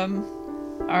 So from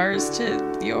ours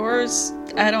to yours,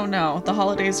 I don't know. The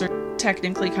holidays are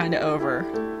technically kind of over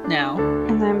now.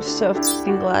 And I'm so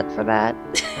f***ing glad for that.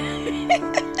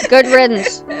 Good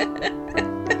riddance.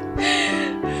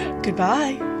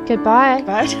 Goodbye. Goodbye.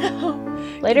 Bye now.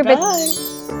 Later, bye.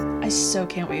 I so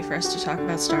can't wait for us to talk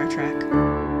about Star Trek.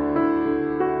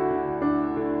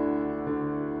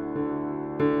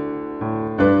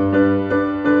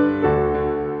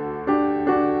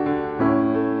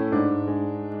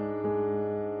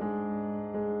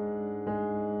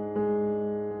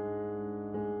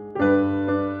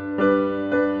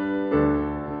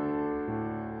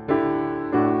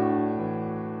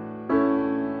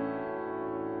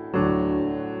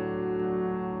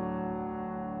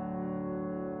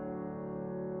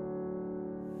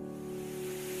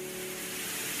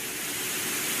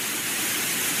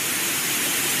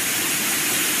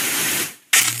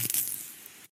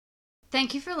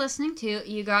 Thank you for listening to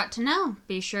You Got to Know.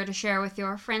 Be sure to share with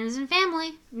your friends and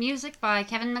family. Music by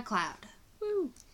Kevin MacLeod.